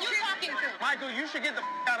 Who are you talking to? Michael, you should get the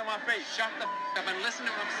out of my face. Shut the up and listen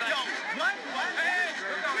to what I'm saying. Yo, what? Hey,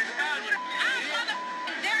 look on Italian.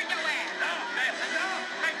 Dare your ass. No, man, stop.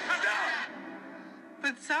 Hey, come down.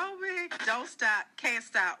 Potomac, don't stop, can't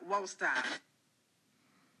stop, won't stop.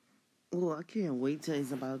 Oh, I can't wait till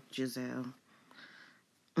it's about Giselle.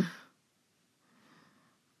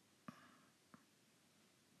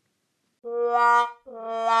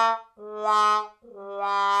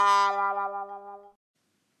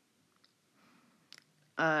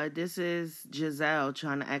 This is Giselle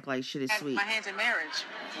trying to act like shit is sweet. My hands in marriage.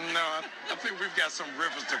 No, I think we've got some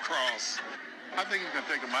rivers to cross. I think you can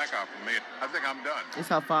take the mic off of me. I think I'm done.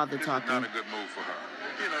 It's her father This talking. is not a good move for her.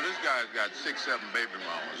 You know, this guy's got 6, 7 baby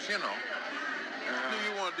mamas, you know. Do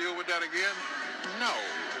you want to deal with that again? No.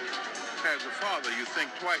 As a father, you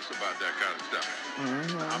think twice about that kind of stuff.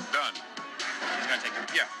 Mm-hmm. I'm done. You gotta take him.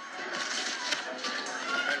 Yeah.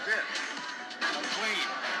 That's it. I'm clean.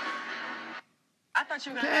 I thought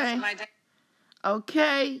you were going to Okay. answer my dad.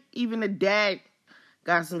 Okay, even the dad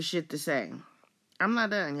got some shit to say. I'm not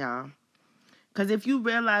done, y'all. Because if you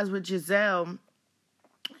realize with Giselle,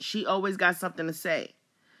 she always got something to say.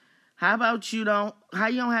 How about you don't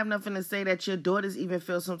have nothing to say that your daughters even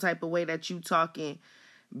feel some type of way that you talking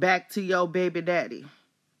back to your baby daddy?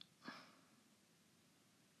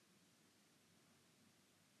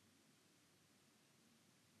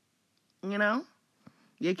 You know?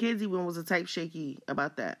 Your kids even was a type shaky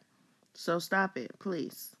about that. So stop it,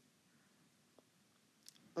 please.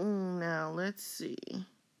 Now, let's see.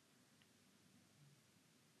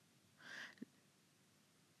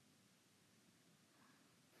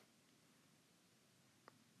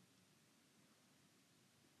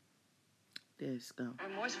 Let's go.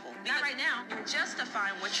 Remorseful. Not right now. You're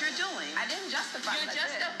justifying what you're doing. I didn't justify You're nothing.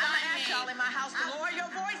 justifying I'm me. at y'all in my house to lower your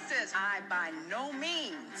voices. I by no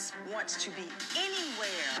means want to be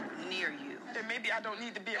anywhere near you. Then maybe I don't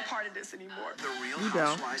need to be a part of this anymore. The Real You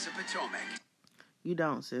don't. Housewives of Potomac. You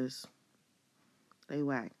don't, sis. They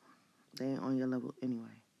whack. They ain't on your level anyway.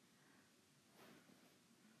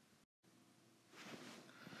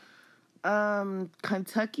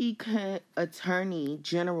 Kentucky Attorney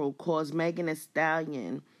General calls Megan Thee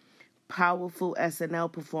Stallion powerful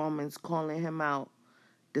SNL performance, calling him out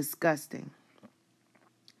disgusting.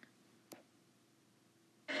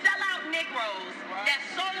 Sellout Negroes that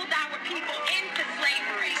sold our people into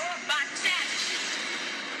slavery by savages.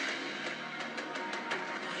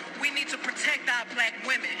 We need to protect our black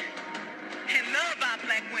women and love our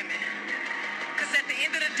black women. Because at the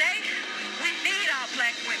end of the day, we need our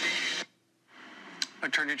black women.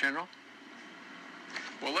 Attorney General?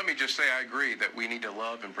 Well, let me just say I agree that we need to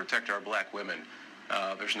love and protect our black women.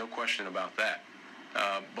 There's no question about that.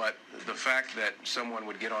 But the fact that someone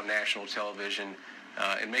would get on national television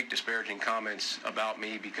and make disparaging comments about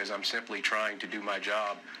me because I'm simply trying to do my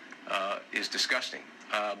job is disgusting.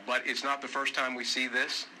 But it's not the first time we see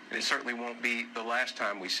this, and it certainly won't be the last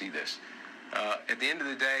time we see this. At the end of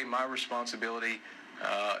the day, my responsibility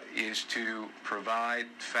is to provide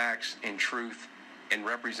facts and truth and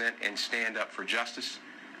represent and stand up for justice.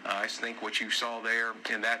 I think what you saw there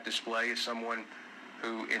in that display is someone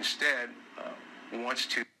who instead wants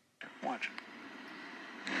to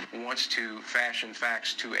fashion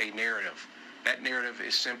facts to a narrative. That narrative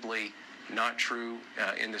is simply not true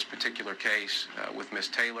in this particular case with Miss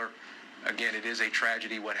Taylor. Again, it is a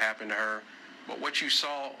tragedy what happened to her. But what you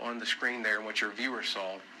saw on the screen there and what your viewers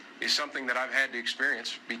saw is something that I've had to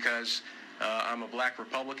experience because I'm a black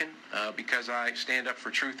Republican, because I stand up for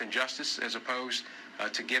truth and justice as opposed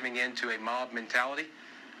to giving in to a mob mentality.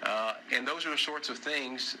 And those are the sorts of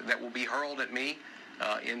things that will be hurled at me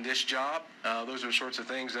in this job. Those are the sorts of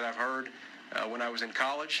things that I've heard when I was in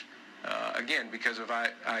college. Again, because I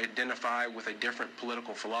identify with a different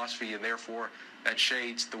political philosophy, and therefore that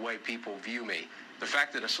shades the way people view me. The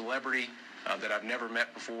fact that a celebrity that I've never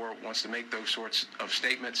met before wants to make those sorts of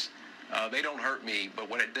statements, they don't hurt me, but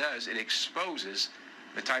what it does, it exposes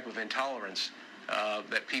the type of intolerance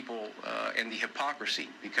that people, and the hypocrisy,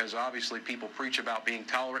 because obviously people preach about being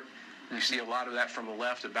tolerant. You see a lot of that from the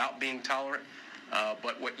left about being tolerant,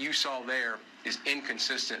 but what you saw there is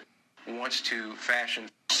inconsistent, wants to fashion.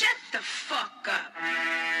 Shut the fuck up.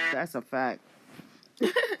 That's a fact.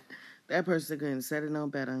 That person couldn't said it no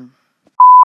better.